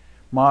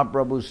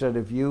 Mahaprabhu said,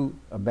 if you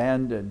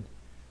abandon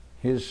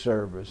his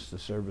service, the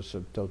service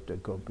of Tota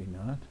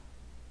Gopinath,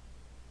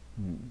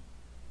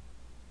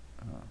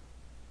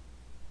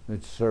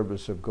 the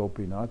service of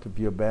Gopinath, if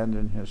you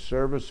abandon his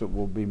service, it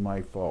will be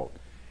my fault.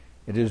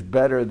 It is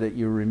better that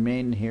you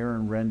remain here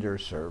and render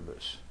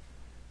service.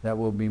 That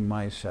will be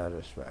my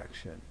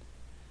satisfaction.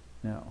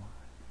 Now,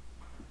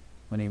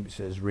 when he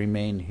says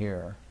remain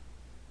here,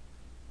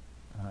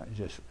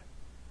 just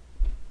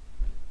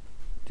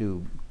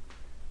do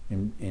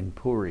in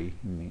Puri,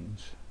 he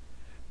means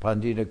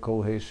Pandita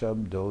kohe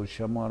sab do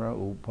shamara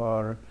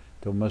upar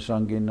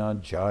tomasangina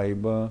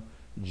jaiba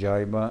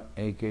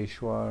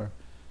ekeshwar.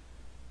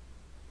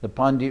 The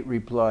Pandit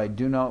replied,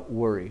 do not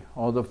worry,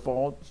 all the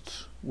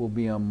faults will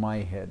be on my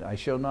head. I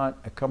shall not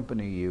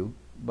accompany you,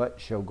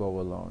 but shall go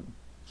alone.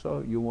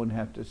 So you won't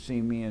have to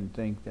see me and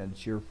think that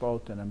it's your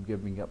fault and I'm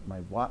giving up my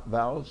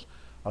vows.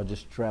 I'll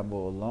just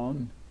travel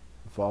alone,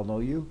 follow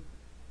you,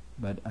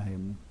 but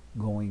I'm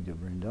going to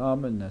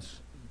Vrindaban.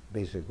 That's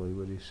basically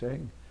what he's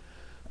saying.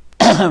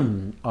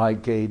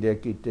 Aike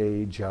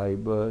dekite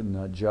jaiba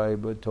na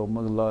jaiba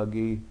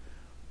tomalagi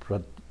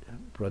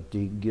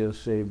pratigya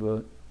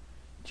seva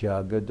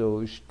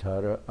Jagadosh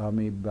Tara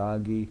Ami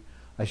Bhagi.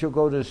 I shall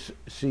go to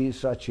see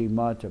Sachi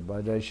Mata,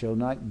 but I shall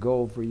not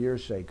go for your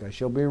sake. I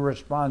shall be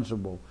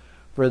responsible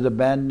for the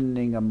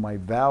abandoning of my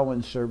vow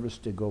and service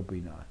to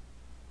Gopinath.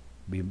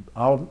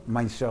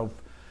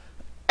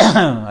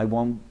 I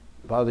won't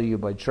bother you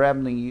by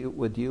traveling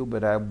with you,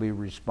 but I'll be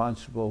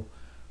responsible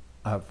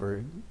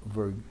for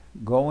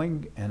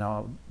going, and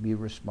I'll be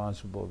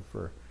responsible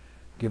for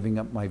giving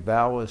up my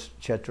vow as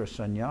Kshetra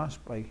Sannyas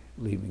by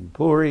leaving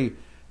Puri,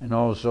 and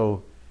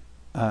also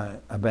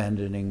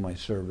abandoning my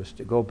service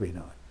to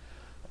Gopinath.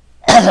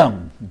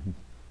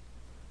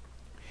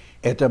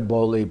 Eta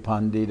boli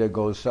pandita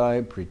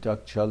gosai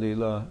pritak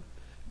chalila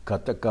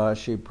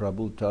katakashi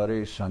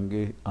prabhutare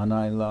sangi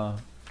anaila.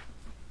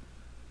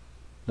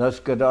 Thus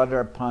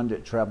Gadadhar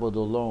Pandit traveled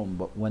alone,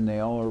 but when they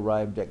all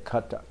arrived at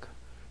Katak,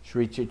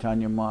 Sri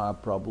Chaitanya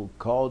Mahaprabhu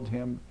called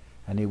him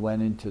and he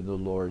went into the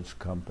Lord's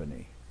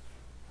company.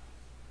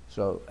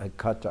 So at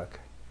Katak,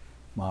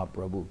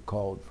 Mahaprabhu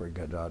called for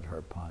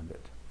Gadadhar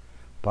Pandit.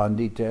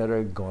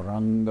 Panditera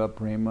Gauranga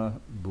Prema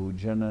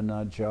Bhujana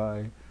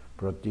Najai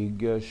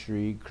Pratigya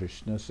Shri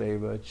Krishna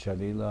Seva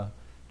Chalila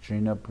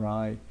Trina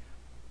Prai.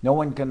 No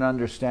one can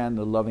understand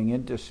the loving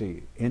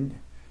intimacy.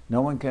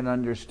 No one can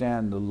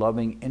understand the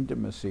loving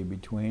intimacy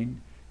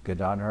between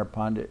Gadadhar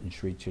Pandit and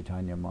Sri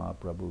Chaitanya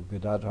Mahaprabhu.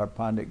 Gadadhar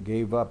Pandit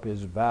gave up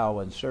his vow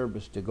and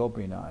service to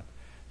Gopinath,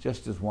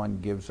 just as one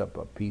gives up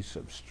a piece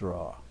of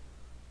straw.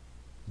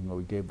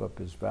 He gave up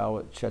his vow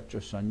at Kshetra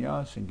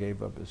Sannyas and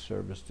gave up his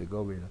service to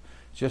Gopinath,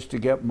 just to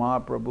get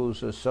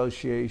Mahaprabhu's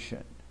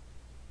association.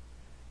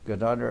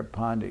 Gadadhar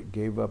Pandit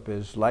gave up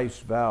his life's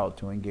vow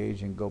to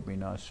engage in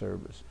Gopinath's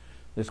service.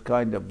 This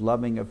kind of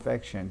loving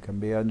affection can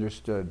be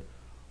understood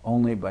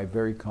only by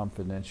very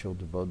confidential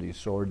devotees.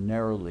 So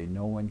ordinarily,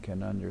 no one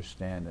can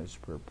understand its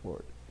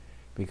purport.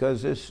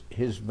 Because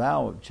his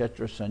vow of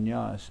Kshetra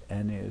Sannyas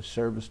and his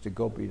service to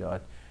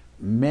Gopinath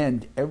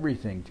meant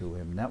everything to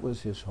him. That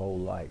was his whole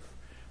life.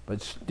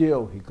 But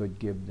still, he could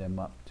give them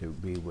up to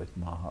be with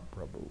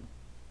Mahaprabhu.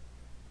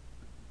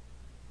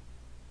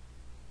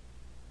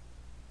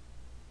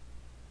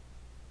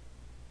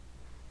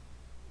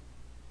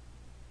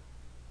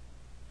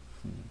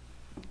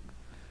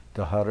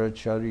 Tahara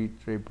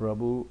Charitre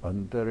Prabhu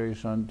Antare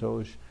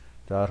Santosh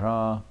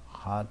Tara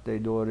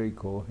Hate Dore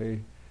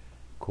Kohe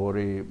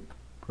Kore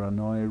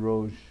Pranoy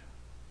Rosh.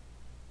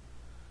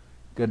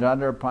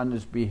 Gadadhar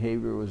Pandit's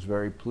behavior was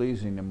very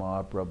pleasing to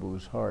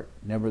Mahaprabhu's heart.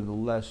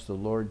 Nevertheless, the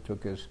Lord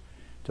took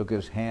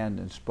his hand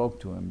and spoke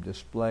to him,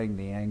 displaying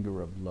the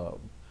anger of love.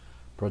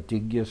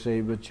 Pratigya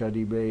Seva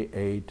Chadibe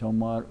E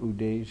Tomar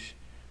Udesh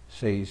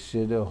Se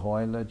Siddha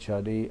Hoila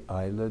Chadi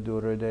Aila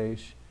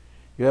Duradesh.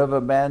 You have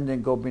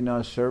abandoned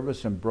Gopinath's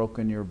service and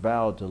broken your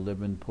vow to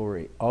live in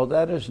Puri. All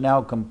that is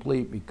now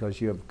complete because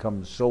you have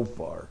come so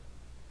far.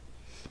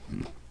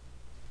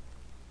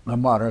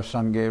 Amara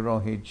Sange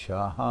Rohit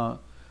Shaha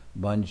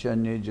Bancha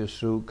Nija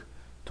Sukh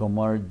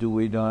Tomar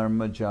Duidar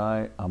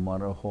Majai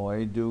Amara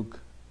Hoy Duk.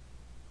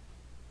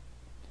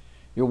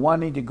 Your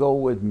wanting to go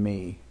with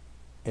me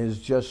is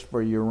just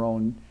for your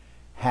own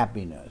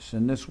happiness.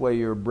 In this way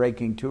you are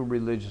breaking two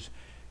religious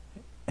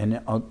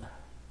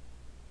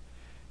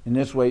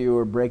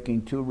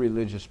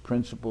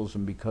principles,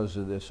 and because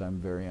of this I'm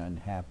very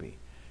unhappy.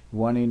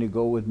 Wanting to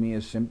go with me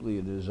is simply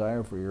a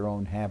desire for your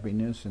own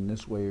happiness. In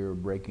this way you are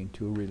breaking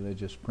two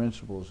religious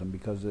principles, and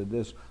because of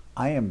this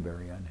I am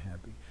very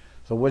unhappy.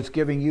 So what's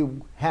giving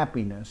you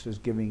happiness is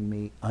giving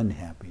me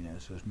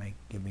unhappiness, is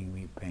giving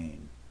me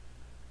pain.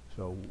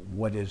 So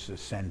what is the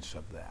sense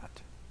of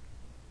that?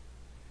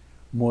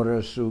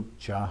 Mora suk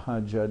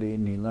chaha jari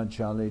nila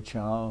chale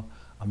chal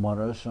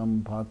amara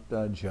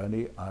sampakta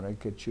jari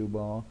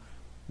arakachubal.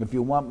 If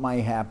you want my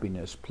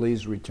happiness,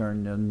 please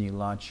return to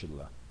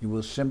Nilachila. You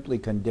will simply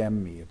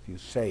condemn me if you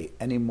say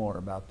any more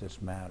about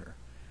this matter.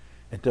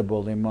 Ita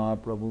bole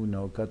Mahaprabhu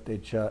no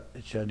kate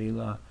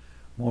charila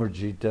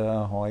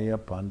morjita hoya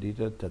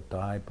pandita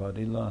tatai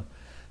padila.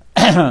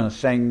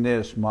 Saying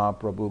this,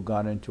 Mahaprabhu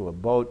got into a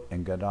boat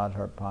and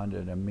Gadadhar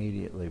Pandit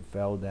immediately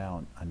fell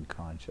down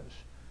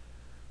unconscious.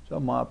 So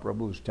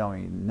Mahaprabhu's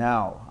telling you,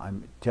 now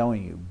I'm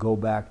telling you, go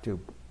back to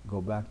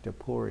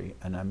Puri,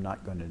 and I'm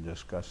not going to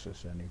discuss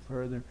this any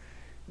further.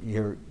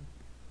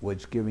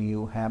 What's giving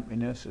you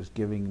happiness is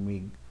giving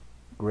me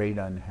great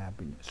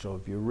unhappiness. So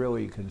if you're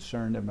really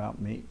concerned about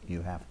me,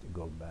 you have to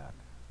go back.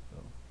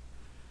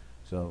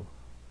 So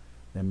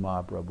then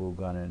Mahaprabhu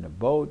got in a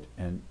boat,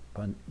 and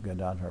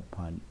Gadadhar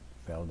Pandit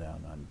fell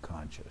down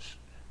unconscious.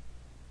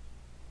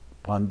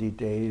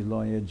 Pandite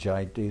loya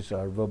jaite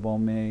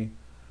sarvabhome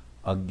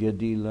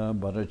agyadila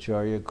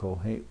bharacharya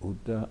kohe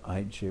uta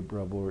aiche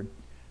prabhu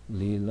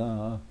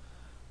lila.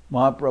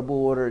 Mahaprabhu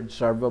ordered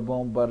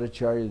Sarvabhauma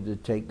Bhattacharya to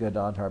take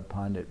Gadadhar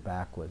Pandit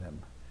back with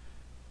him.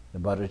 The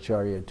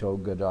Bhattacharya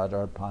told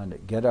Gadadhar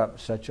Pandit, get up,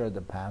 such are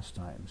the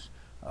pastimes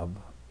of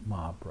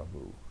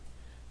Mahaprabhu.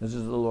 This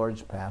is the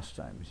Lord's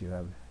pastimes. You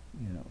have,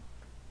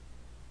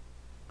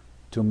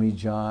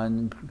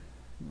 Tumijan,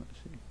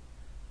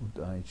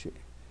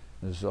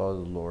 this is all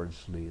the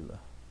Lord's Leela.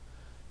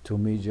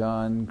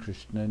 Tumijan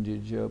Krishna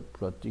Dija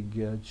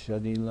Pratigya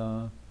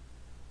Chadila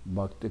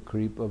Bhakta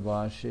Kripa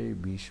Vashe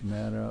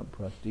Bhishmara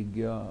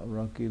Pratigya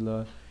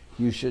Rakila.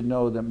 You should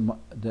know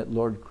that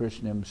Lord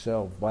Krishna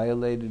himself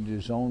violated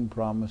his own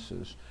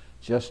promises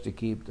just to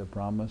keep the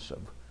promise of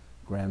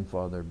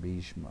grandfather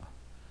Bhishma.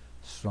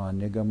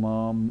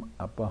 Swanigamam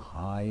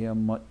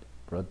apahayam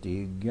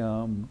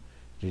pratigyam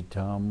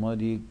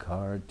ritamari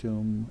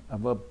kartum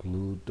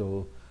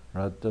avapluto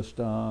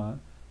ratasta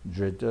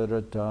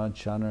dritarata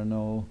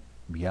chanano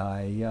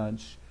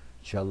vyayach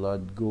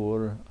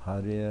chaladgur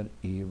harir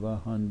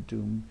eva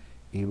hantum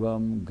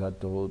evam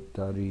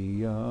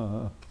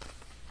gatotariya.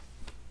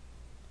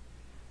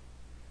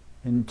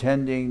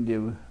 Intending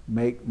to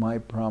make my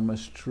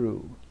promise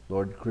true,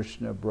 Lord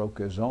Krishna broke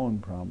his own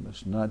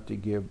promise not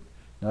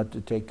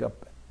to take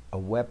up a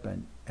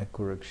weapon at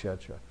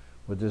Kurukshetra,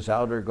 with his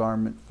outer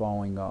garment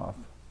falling off.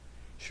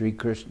 Sri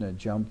Krishna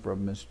jumped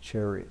from his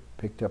chariot,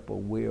 picked up a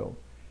wheel,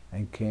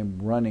 and came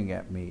running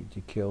at me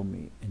to kill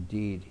me.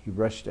 Indeed, he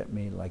rushed at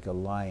me like a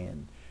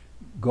lion,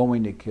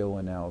 going to kill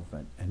an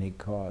elephant, and he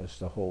caused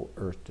the whole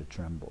earth to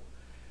tremble.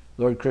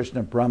 Lord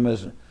Krishna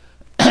promised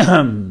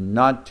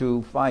not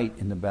to fight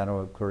in the battle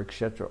of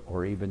Kurukshetra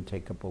or even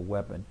take up a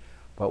weapon.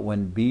 But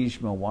when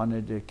Bhishma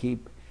wanted to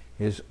keep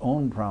his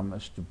own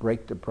promise, to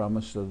break the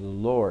promise of the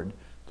Lord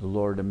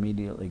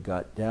immediately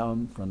got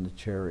down from the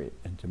chariot,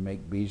 and to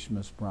make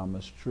Bhishma's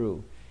promise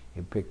true,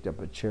 he picked up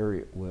a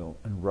chariot wheel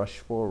and rushed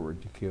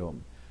forward to kill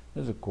him.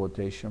 There's a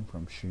quotation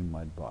from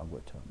Srimad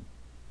Bhagavatam.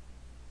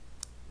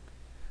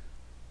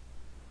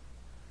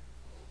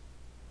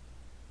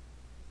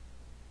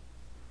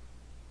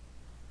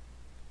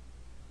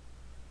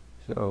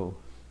 So,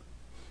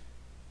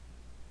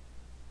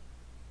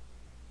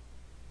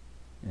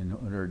 in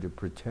order to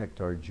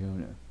protect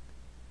Arjuna,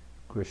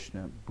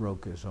 Krishna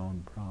broke his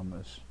own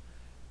promise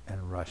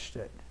and rushed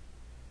it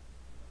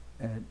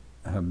at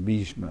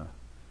Bhishma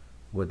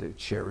with a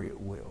chariot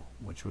wheel,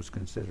 which was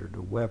considered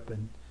a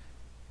weapon.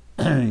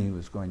 He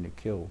was going to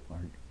kill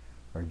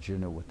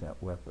Arjuna with that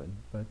weapon,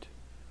 but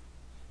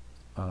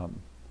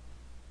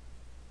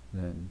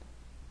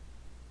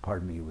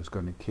he was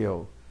going to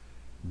kill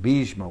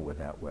Bhishma with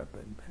that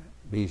weapon.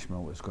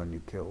 Bhishma was going to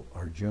kill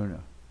Arjuna.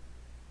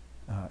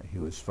 He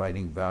was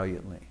fighting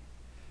valiantly.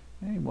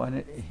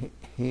 And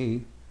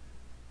he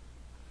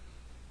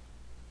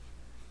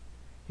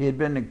had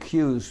been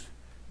accused.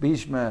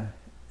 Bhishma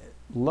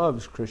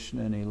loves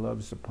Krishna and he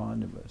loves the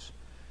Pandavas,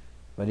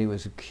 but he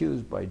was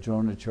accused by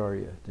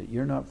Dronacharya that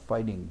you're not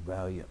fighting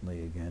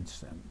valiantly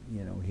against them.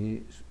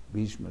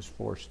 Bhishma's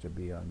forced to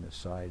be on the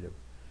side of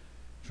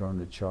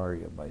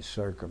Dronacharya by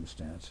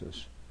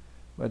circumstances.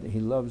 But he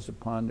loves the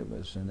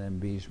Pandavas, and then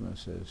Bhishma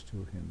says to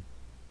him,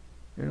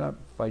 you're not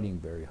fighting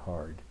very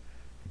hard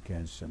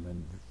against them,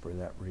 and for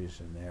that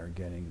reason they are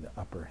getting the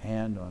upper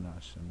hand on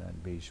us. And then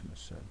Bhishma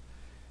said,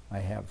 I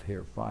have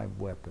here 5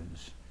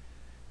 weapons,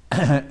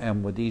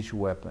 and with each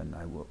weapon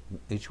I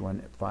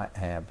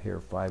have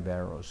here 5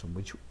 arrows,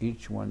 and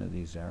each one of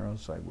these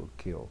arrows I will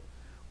kill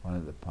one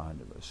of the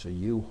Pandavas. So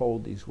you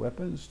hold these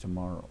weapons,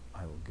 tomorrow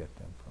I will get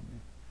them from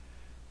you.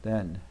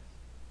 Then,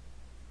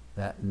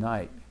 that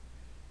night,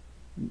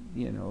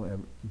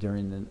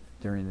 during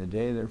the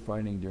day they're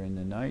fighting, during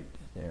the night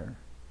they're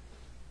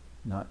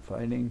not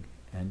fighting,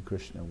 and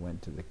Krishna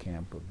went to the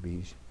camp of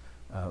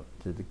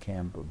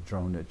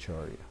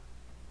Dronacharya.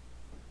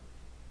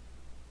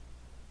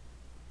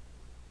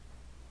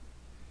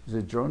 Is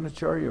it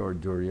Dronacharya or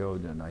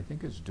Duryodhana? I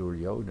think it's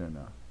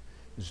Duryodhana.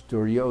 It's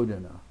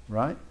Duryodhana,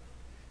 right?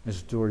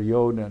 It's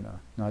Duryodhana,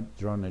 not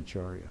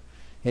Dronacharya.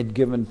 He had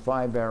given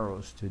 5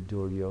 arrows to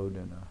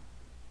Duryodhana.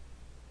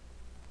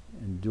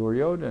 And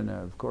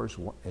Duryodhana, of course,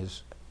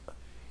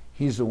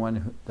 he's the one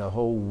who, the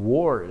whole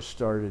war is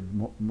started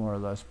more or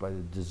less by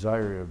the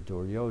desire of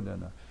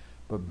Duryodhana.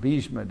 But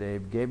Bhishma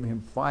Dev gave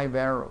him 5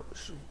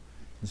 arrows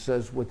and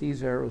says, with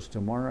these arrows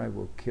tomorrow I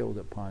will kill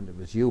the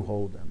Pandavas, you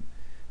hold them.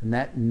 And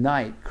that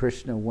night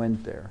Krishna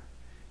went there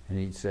and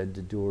he said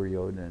to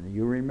Duryodhana,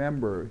 you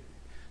remember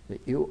that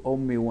you owe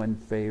me one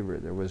favor.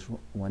 There was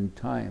one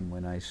time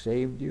when I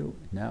saved you,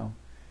 now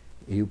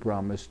you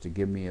promised to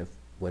give me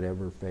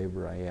whatever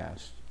favor I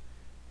asked.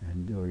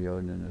 And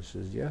Duryodhana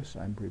says, yes,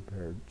 I'm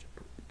prepared to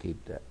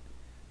keep that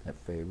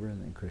favor.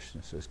 And then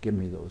Krishna says, give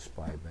me those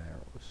 5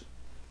 arrows.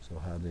 So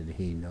how did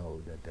he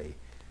know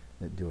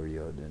that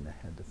Duryodhana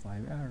had the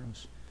 5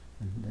 arrows?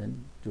 And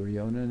then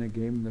Duryodhana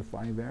gave him the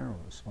 5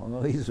 arrows.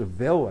 Although he's a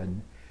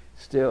villain,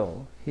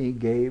 still he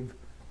gave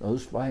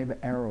those 5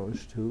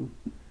 arrows to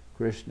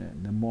Krishna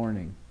in the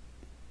morning.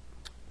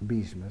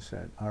 Bhishma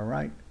said, all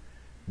right,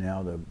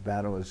 now the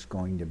battle is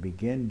going to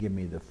begin, give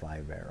me the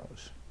 5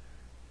 arrows.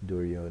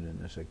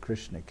 Duryodhana said,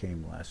 Krishna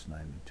came last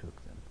night and took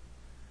them.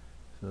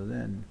 So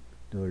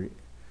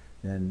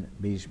then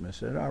Bhishma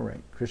said, all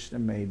right, Krishna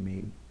made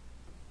me,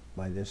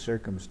 by this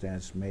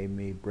circumstance, made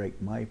me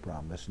break my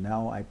promise.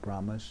 Now I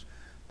promise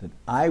that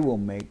I will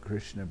make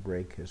Krishna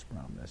break his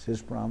promise.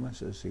 His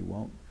promise is he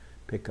won't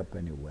pick up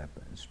any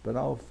weapons, but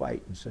I'll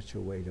fight in such a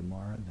way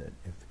tomorrow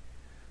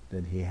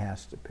that he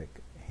has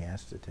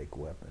to take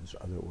weapons,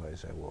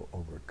 otherwise I will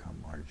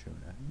overcome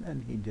Arjuna. And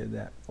then he did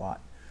that,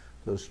 fought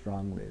so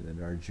strongly that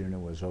Arjuna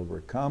was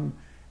overcome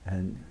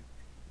and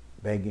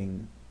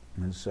begging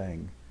and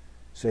saying,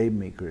 save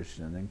me,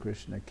 Krishna. And then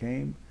Krishna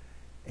came.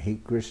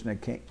 Krishna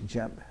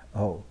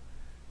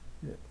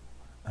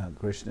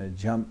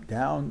jumped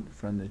down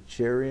from the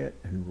chariot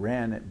and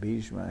ran at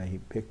Bhishma. He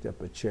picked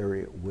up a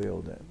chariot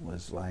wheel that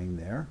was lying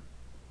there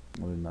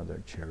with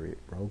another chariot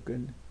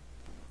broken.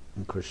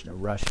 And Krishna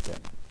rushed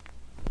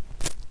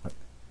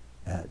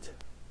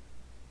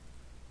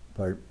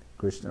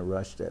Krishna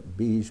rushed at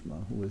Bhishma,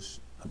 who was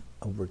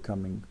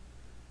overcoming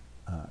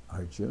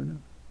Arjuna,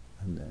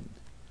 and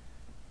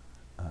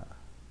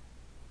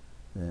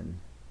then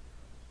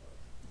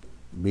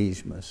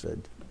Bhishma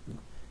said,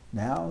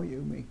 now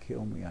you may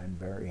kill me, I'm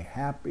very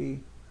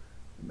happy,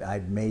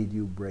 I've made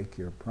you break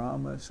your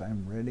promise,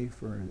 I'm ready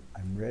for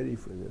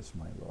this,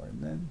 my lord.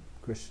 And then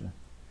Krishna,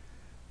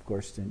 of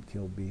course, didn't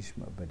kill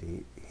Bhishma,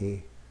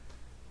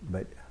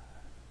 but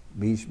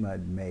Bhishma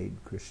had made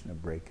Krishna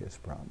break his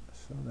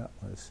promise. So that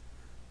was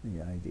the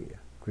idea.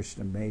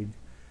 Krishna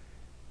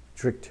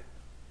tricked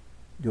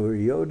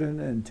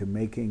Duryodhana into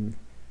making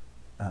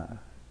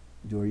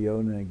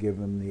Duryodhana give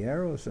him the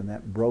arrows, and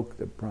that broke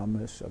the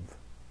promise of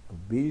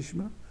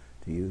Bhishma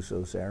to use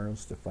those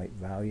arrows to fight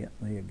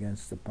valiantly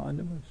against the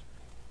Pandavas.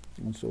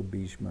 And so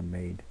Bhishma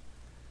made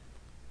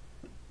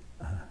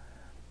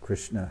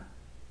Krishna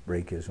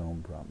break his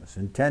own promise.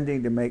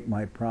 Intending to make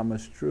my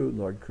promise true,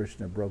 Lord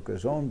Krishna broke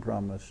his own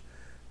promise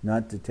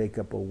not to take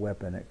up a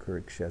weapon at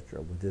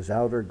Kurukshetra. With his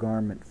outer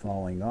garment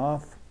falling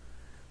off,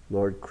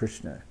 Lord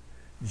Krishna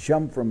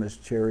jumped from his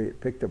chariot,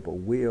 picked up a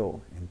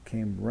wheel, and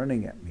came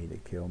running at me to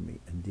kill me.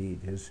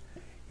 Indeed,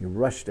 he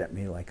rushed at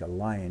me like a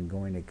lion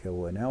going to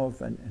kill an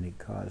elephant, and he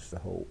caused the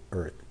whole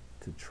earth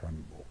to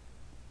tremble.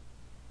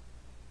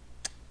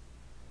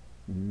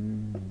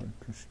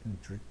 Krishna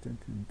drifted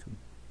into...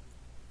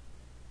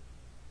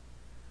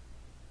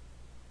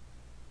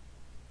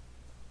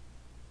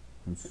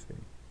 Let's see.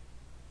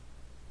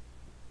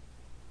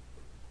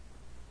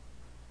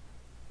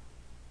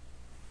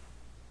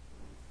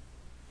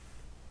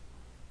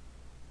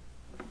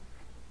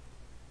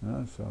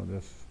 So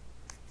this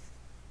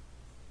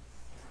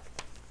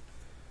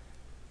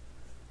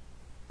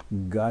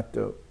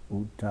Gata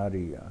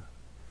Uttariya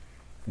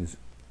is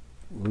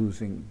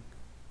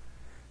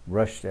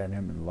rushed at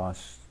him and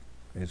lost,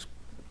 his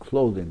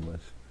clothing was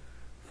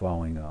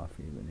falling off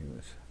even. He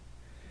was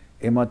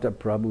Emata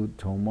Prabhu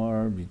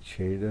Tomar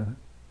Vicheda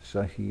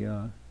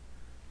Sahiya,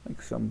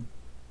 like some,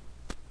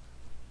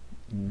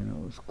 it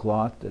was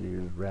cloth that he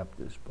wrapped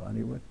his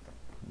body with.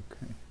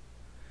 Okay.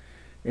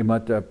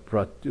 Emata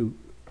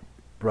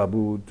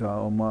Prabhu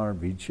Tomar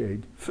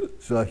Viched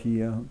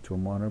Sahiya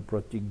Tomara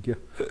Pratigya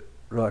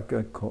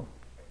Raka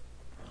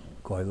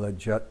Koila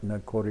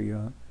Jatna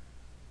Korea.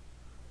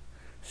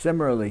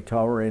 Similarly,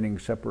 tolerating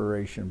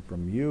separation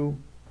from you,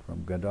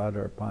 from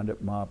Gadadhar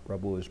Pandit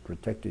Mahaprabhu, has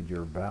protected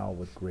your vow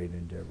with great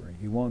endeavor.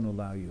 He won't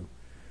allow you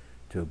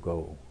to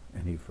go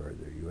any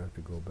further. You have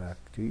to go back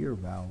to your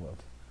vow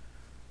of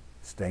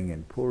staying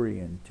in Puri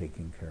and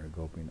taking care of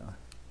Gopinath.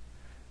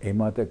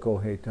 Emata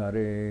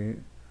kohetare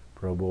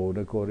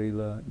praboda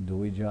korila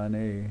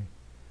duijane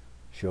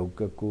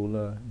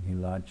shokakula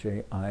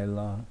nilache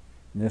aila.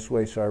 In this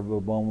way,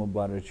 Sarvabhauma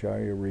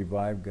Bhattacharya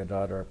revived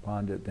Gadadhar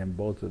Pandit, then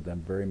both of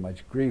them, very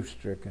much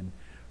grief-stricken,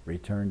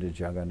 returned to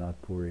Jagannath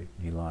Puri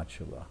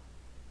Nilachala.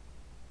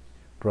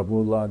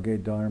 Prabhu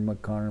lage dharma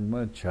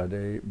karma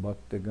chade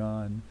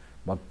bhaktagan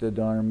bhakta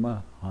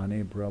dharma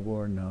hane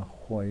prabhu na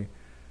hoy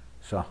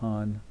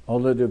sahan. All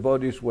the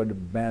devotees would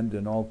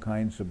abandon all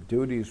kinds of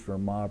duties for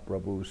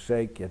Mahaprabhu's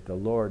sake, yet the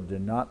Lord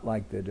did not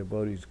like the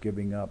devotees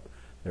giving up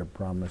their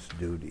promised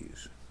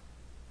duties.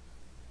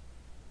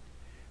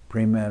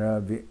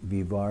 Primera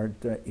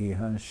vivarta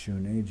iha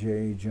shune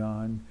jay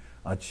jan,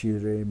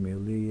 achire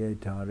miliye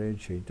tare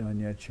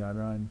Chaitanya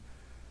Charan.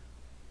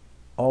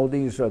 All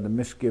these are the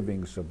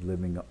misgivings of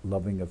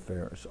loving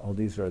affairs. All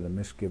these are the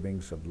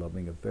misgivings of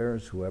loving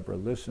affairs. Whoever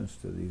listens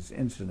to these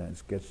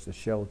incidents gets the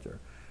shelter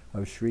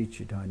of Sri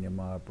Chaitanya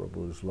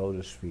Mahaprabhu's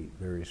lotus feet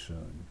very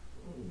soon.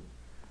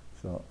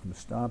 So I'm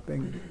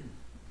stopping.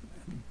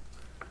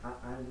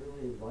 I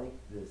really like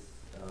this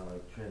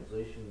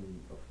translation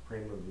of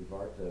Prema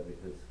Vivarta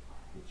because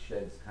it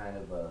sheds kind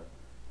of a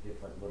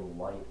different little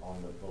light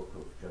on the book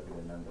of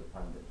Jagadananda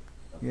Pandit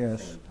of the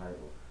same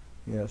title.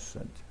 Yes,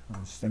 and I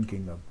was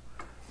thinking of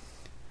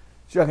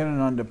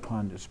Jagadananda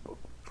Pandit's book,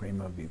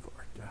 Prema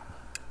Vivarta.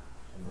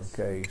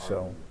 Okay,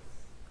 so,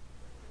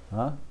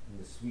 and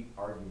the sweet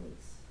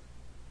arguments.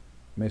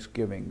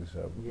 Misgivings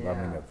of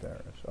loving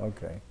affairs.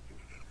 Okay.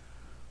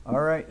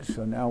 All right,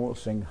 so now we'll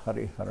sing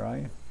Hari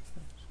Harai.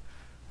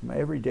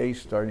 Every day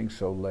starting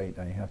so late,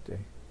 I have to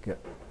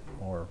get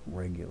more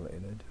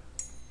regulated.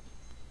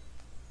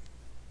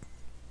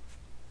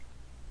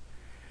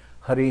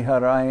 Hari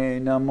Harai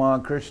Nama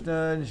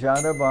Krishna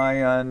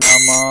Jadavaya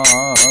Nama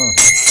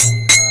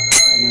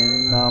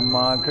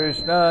Nama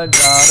Krishna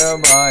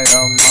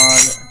Jadavaya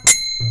Mana.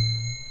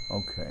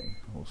 Okay,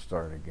 we'll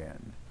start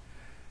again.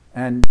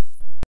 And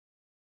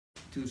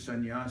two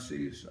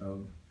sannyasis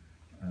of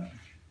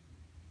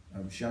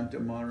Shanta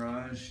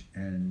Maharaj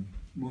and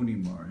Muni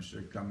Maharaj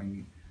are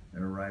coming,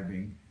 they're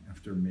arriving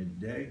after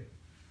midday,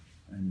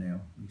 and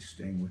they'll be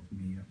staying with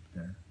me up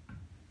there.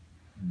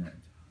 And that.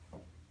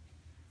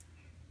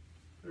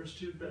 There's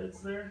 2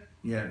 beds there?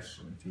 Yes,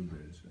 2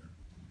 beds there.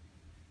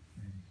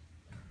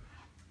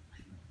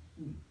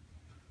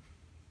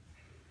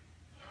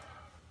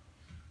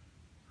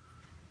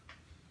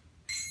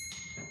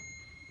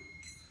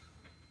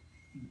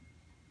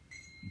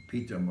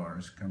 Pitamar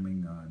is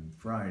coming on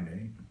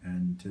Friday,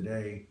 and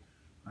today,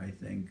 I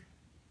think,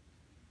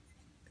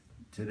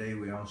 today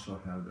we also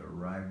have the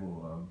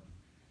arrival of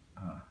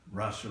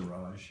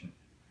Rasaraj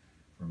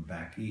from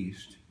back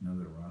east,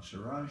 another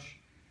Rasaraj,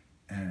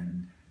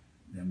 and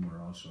then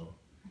we're also,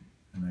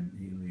 and I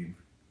believe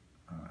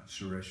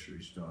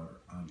Sureshri's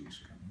daughter Adi's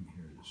coming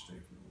here to stay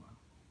for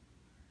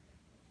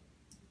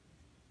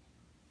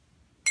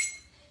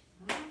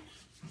a while.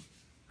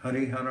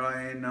 Hari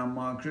Harai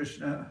Nama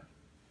Krishna.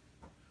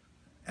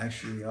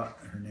 Actually,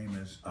 her name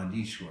is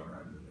Adishwar,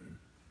 I believe.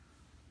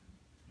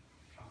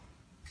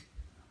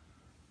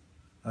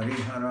 Hari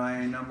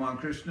Harai Nama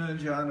Krishna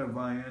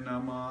Jadavaya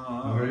Nama.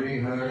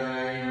 Hari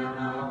Harai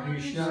Nama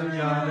Krishna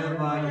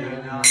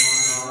Jadavaya Nama.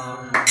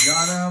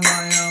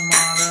 Jadavaya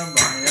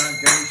Maravaya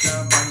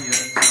Keshavaya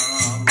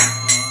Nama.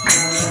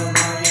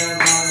 Jadavaya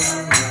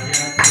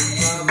Maravaya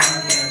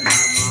Keshavaya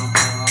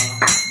Nama.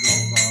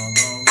 Gopa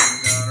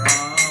Govinda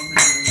Ram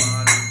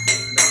Shrimad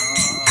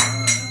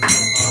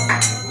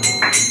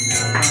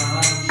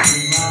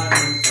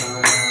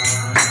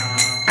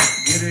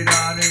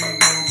Giridhari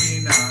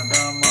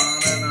Govinada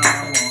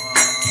Maranama.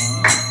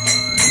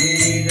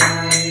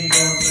 Giridhari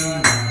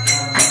Govinada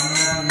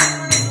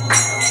Maranama.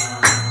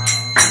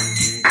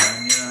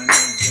 Chaitanya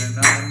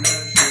Nityananda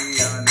Sri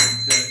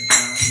Aditya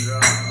Chandra.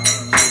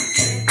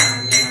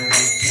 Chaitanya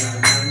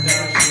Nityananda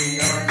Sri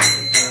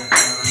Aditya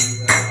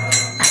Chandra.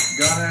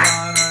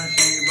 Gadadhara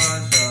Shiva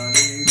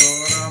Sari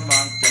Gora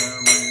Bhakta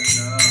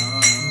Vrinda.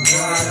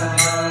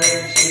 Gadadhara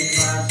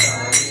Shiva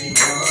Sari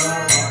Gora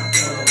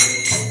Bhakta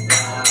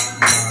Vrinda.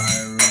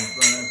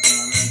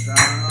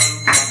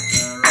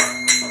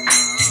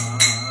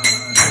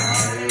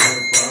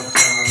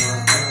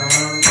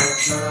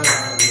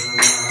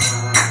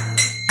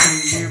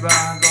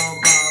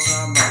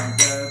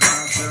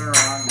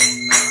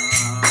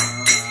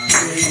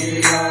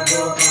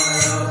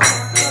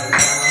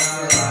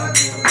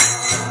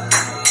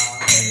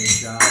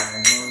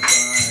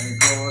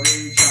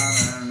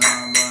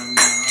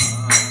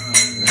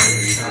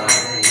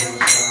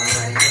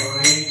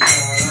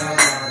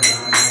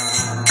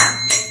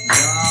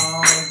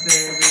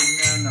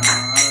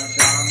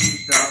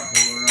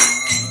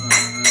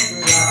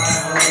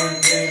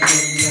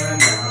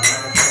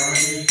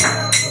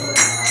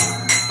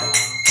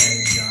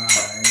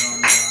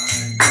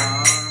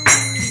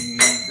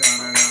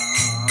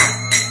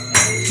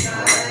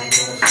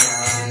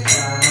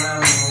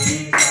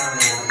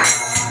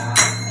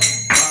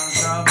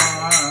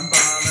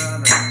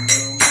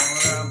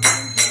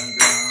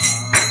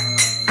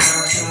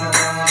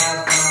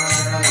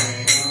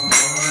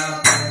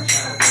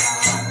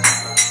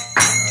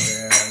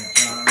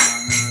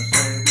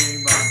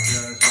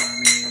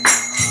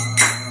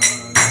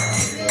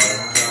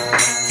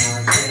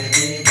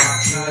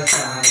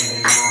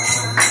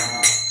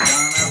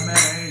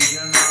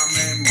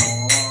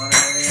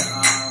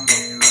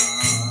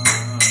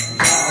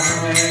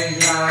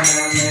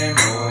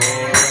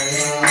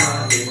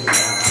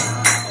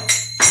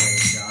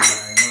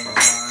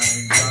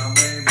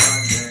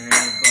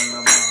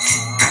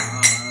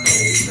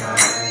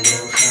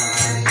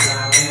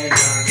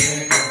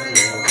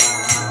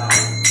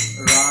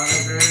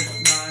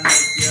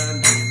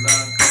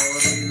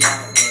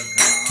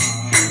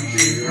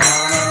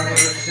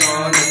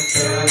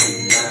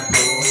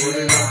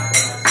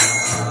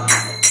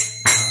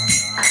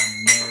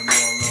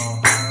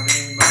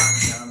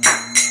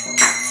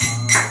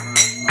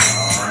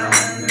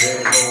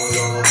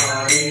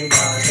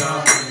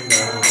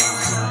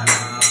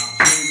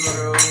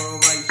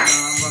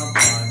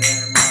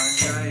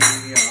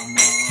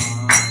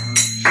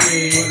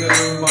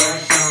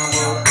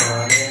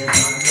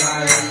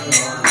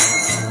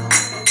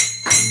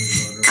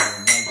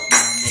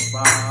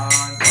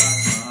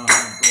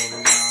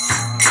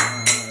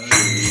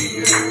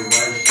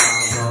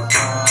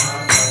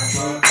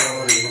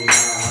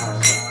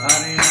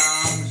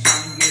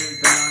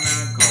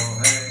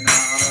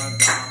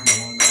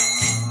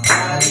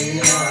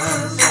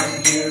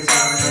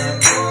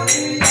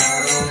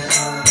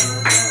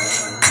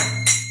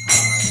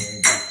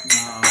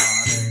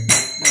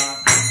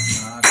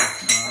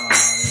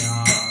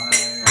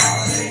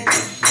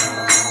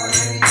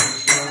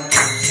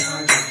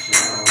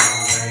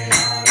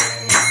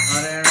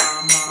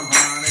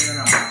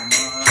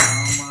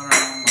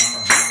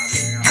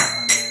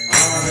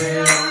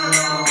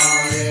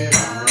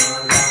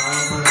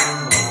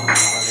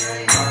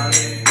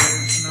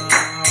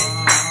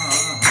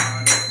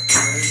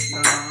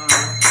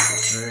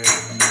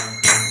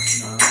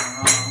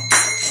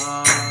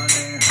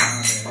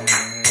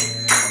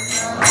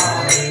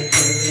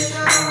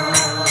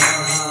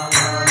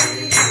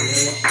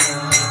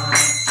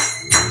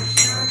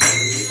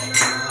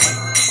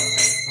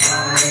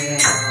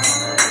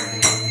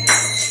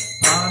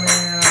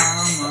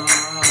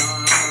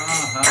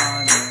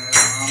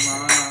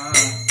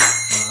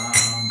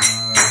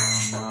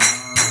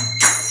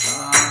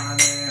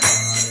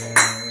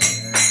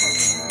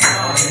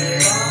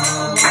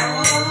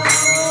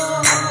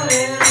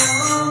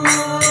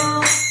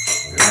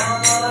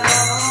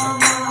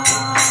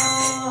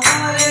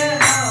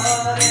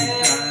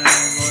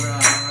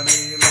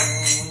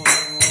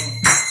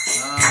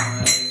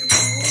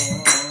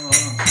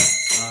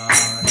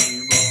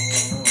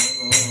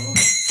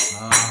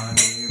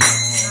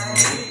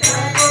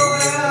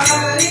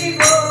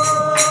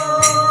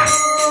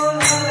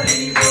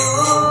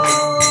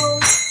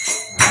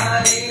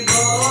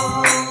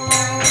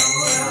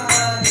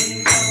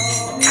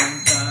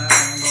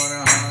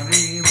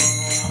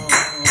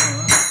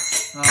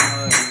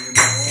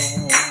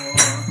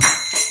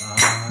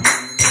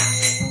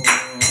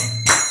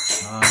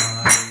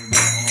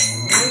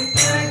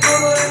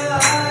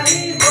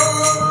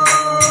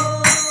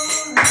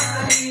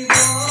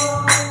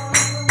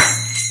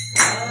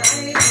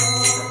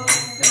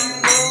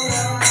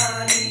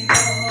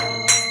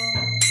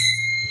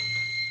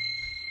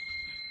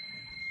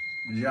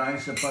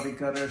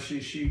 Saparikara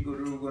Shishi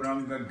Guru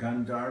Guranga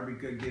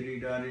Gandharvika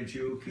Giridhari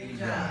Ki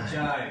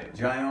Jai.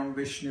 Jayam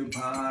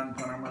Vishnupad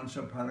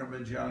Paramansa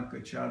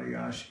Paravajaka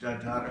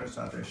Chariyashtadhara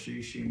Satashi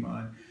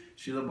Shiman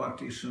Srila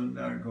Bhakti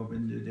Sundar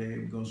Govinda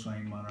Dev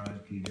Goswami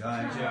Maharaj Ki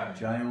Jai.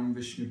 Jayam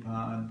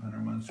Vishnupad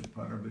Paramansa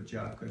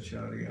Paravajaka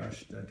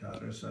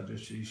Chariyashtadhara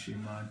Satashi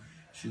Shiman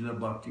Srila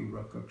Bhakti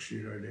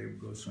Rakakshira Dev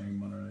Goswami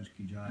Maharaj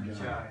Ki Jai.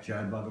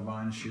 Jai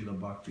Bhagavan Srila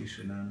Bhakti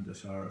Sananda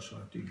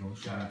Saraswati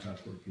Goswami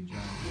Thakur Ki Jai.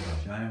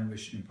 Jayam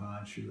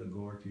Vishnupad Srila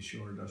Gaur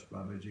Kishore Das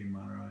Babaji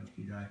Maharaj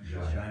Ki Jai.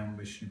 Jayam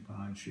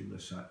Vishnupad Srila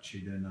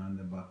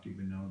Satchidananda Bhakti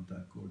Vinod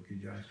Thakur Ki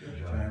Jai.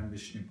 Jayam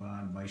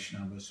Vishnupad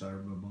Vaishnava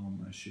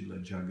Sarvabhauma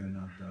Srila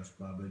Jagannath Das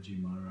Babaji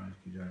Maharaj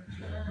Ki Jai.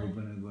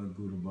 Rupanagwa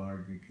Guru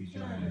Varga Ki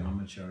Jai.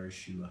 Namachari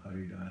Srila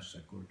Haridas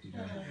Thakur Ki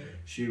Jai.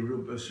 Shri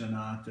Rupa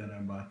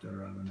Sanatana Bhatta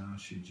Raghunath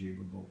Shri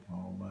Jiva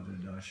Gopal Bhatta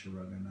Dasha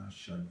Raghunath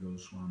Shad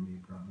Goswami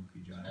Prabhu Ki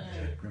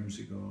Jai.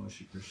 Premsiko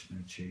Shri Krishna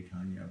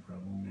Chaitanya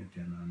Prabhu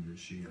Nityananda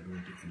Shri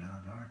Advaita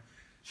Gadadhar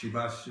Shri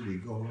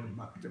Vasudeva Gaur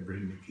Bhakta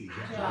Vrinda Ki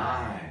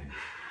Jai.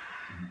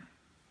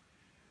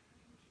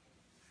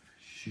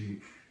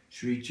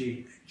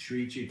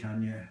 Sri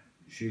Chaitanya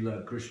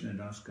Srila Krishna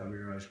Das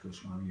Kaviraj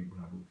Goswami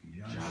Prabhu Ki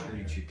Jai.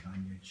 Sri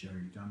Chaitanya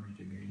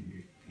Charitamrita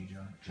Ki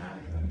Jai.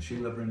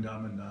 Srila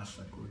Vrindaban Das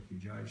Thakur Ki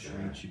Jai.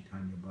 Sri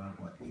Chaitanya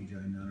Bhagavad Ki Jai.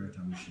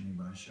 Narottam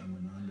Srinivas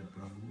Shamananda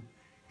Prabhu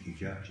Ki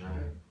Jai.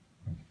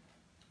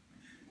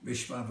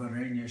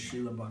 Vishvavarenya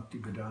Srila Bhakti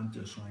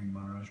Vedanta Swami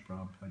Maharaj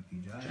Prabhupada Ki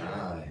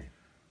Jai.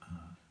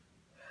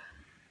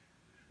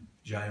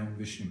 Jayam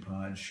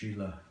Vishnupad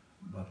Srila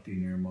Bhakti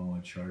Nirmal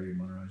Acharya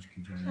Maharaj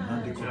Ki Jai.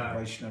 Nandikota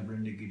Vaishnava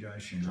Vrinda Ki Jai.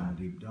 Shri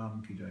Navdeep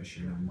Dham Ki Jai.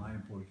 Shri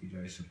Mayapur Ki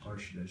Jai.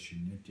 Saparshada Shri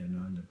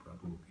Nityananda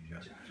Prabhu Ki Jai.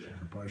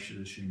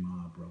 Saparshada Shri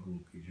Mahaprabhu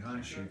Ki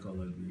Jai. Shri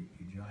Kaladvi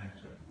Ki Jai.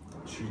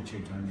 Sri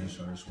Chaitanya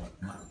Saraswat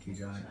Mat Ki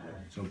Jai.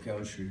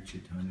 Soquel Sri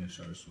Chaitanya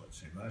Saraswat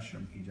Seva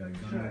Ashram Ki Jai.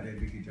 Ganga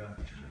Devi Ki Jai.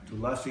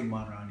 Tulasi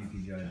Maharani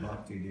Ki Jai.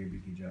 Bhakti Devi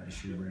Ki Jai.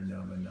 Shri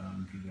Vrindaban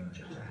Dham Ki Jai.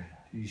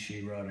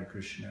 Shri Radha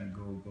Krishna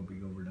Gopi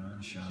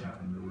Govardhan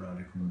Shakunda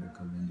Radha Kunda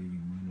Kalindi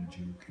Yamuna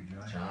Jew Ki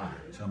Jai.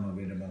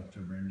 Samaveda Bhakta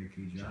Vrinda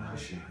Ki Jai.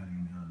 Shri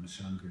Harinam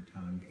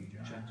Sankirtan Ki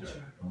Jai.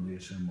 Only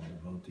assembled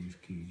devotees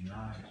Ki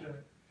Jai.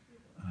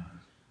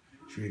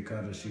 Shri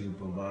Kadasi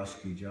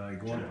Upavas Ki Jai.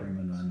 Gaur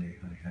Premanande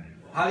Hari Hari.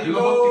 Hari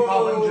Bhakti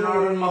Pavan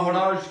Janardan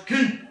Maharaj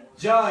Ki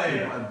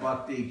Jai.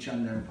 Bhakti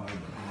Chandan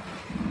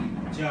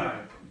Parva Jai.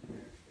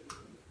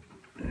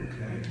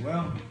 Okay,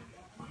 well.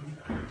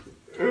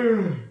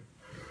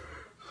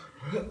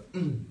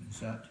 Is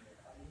that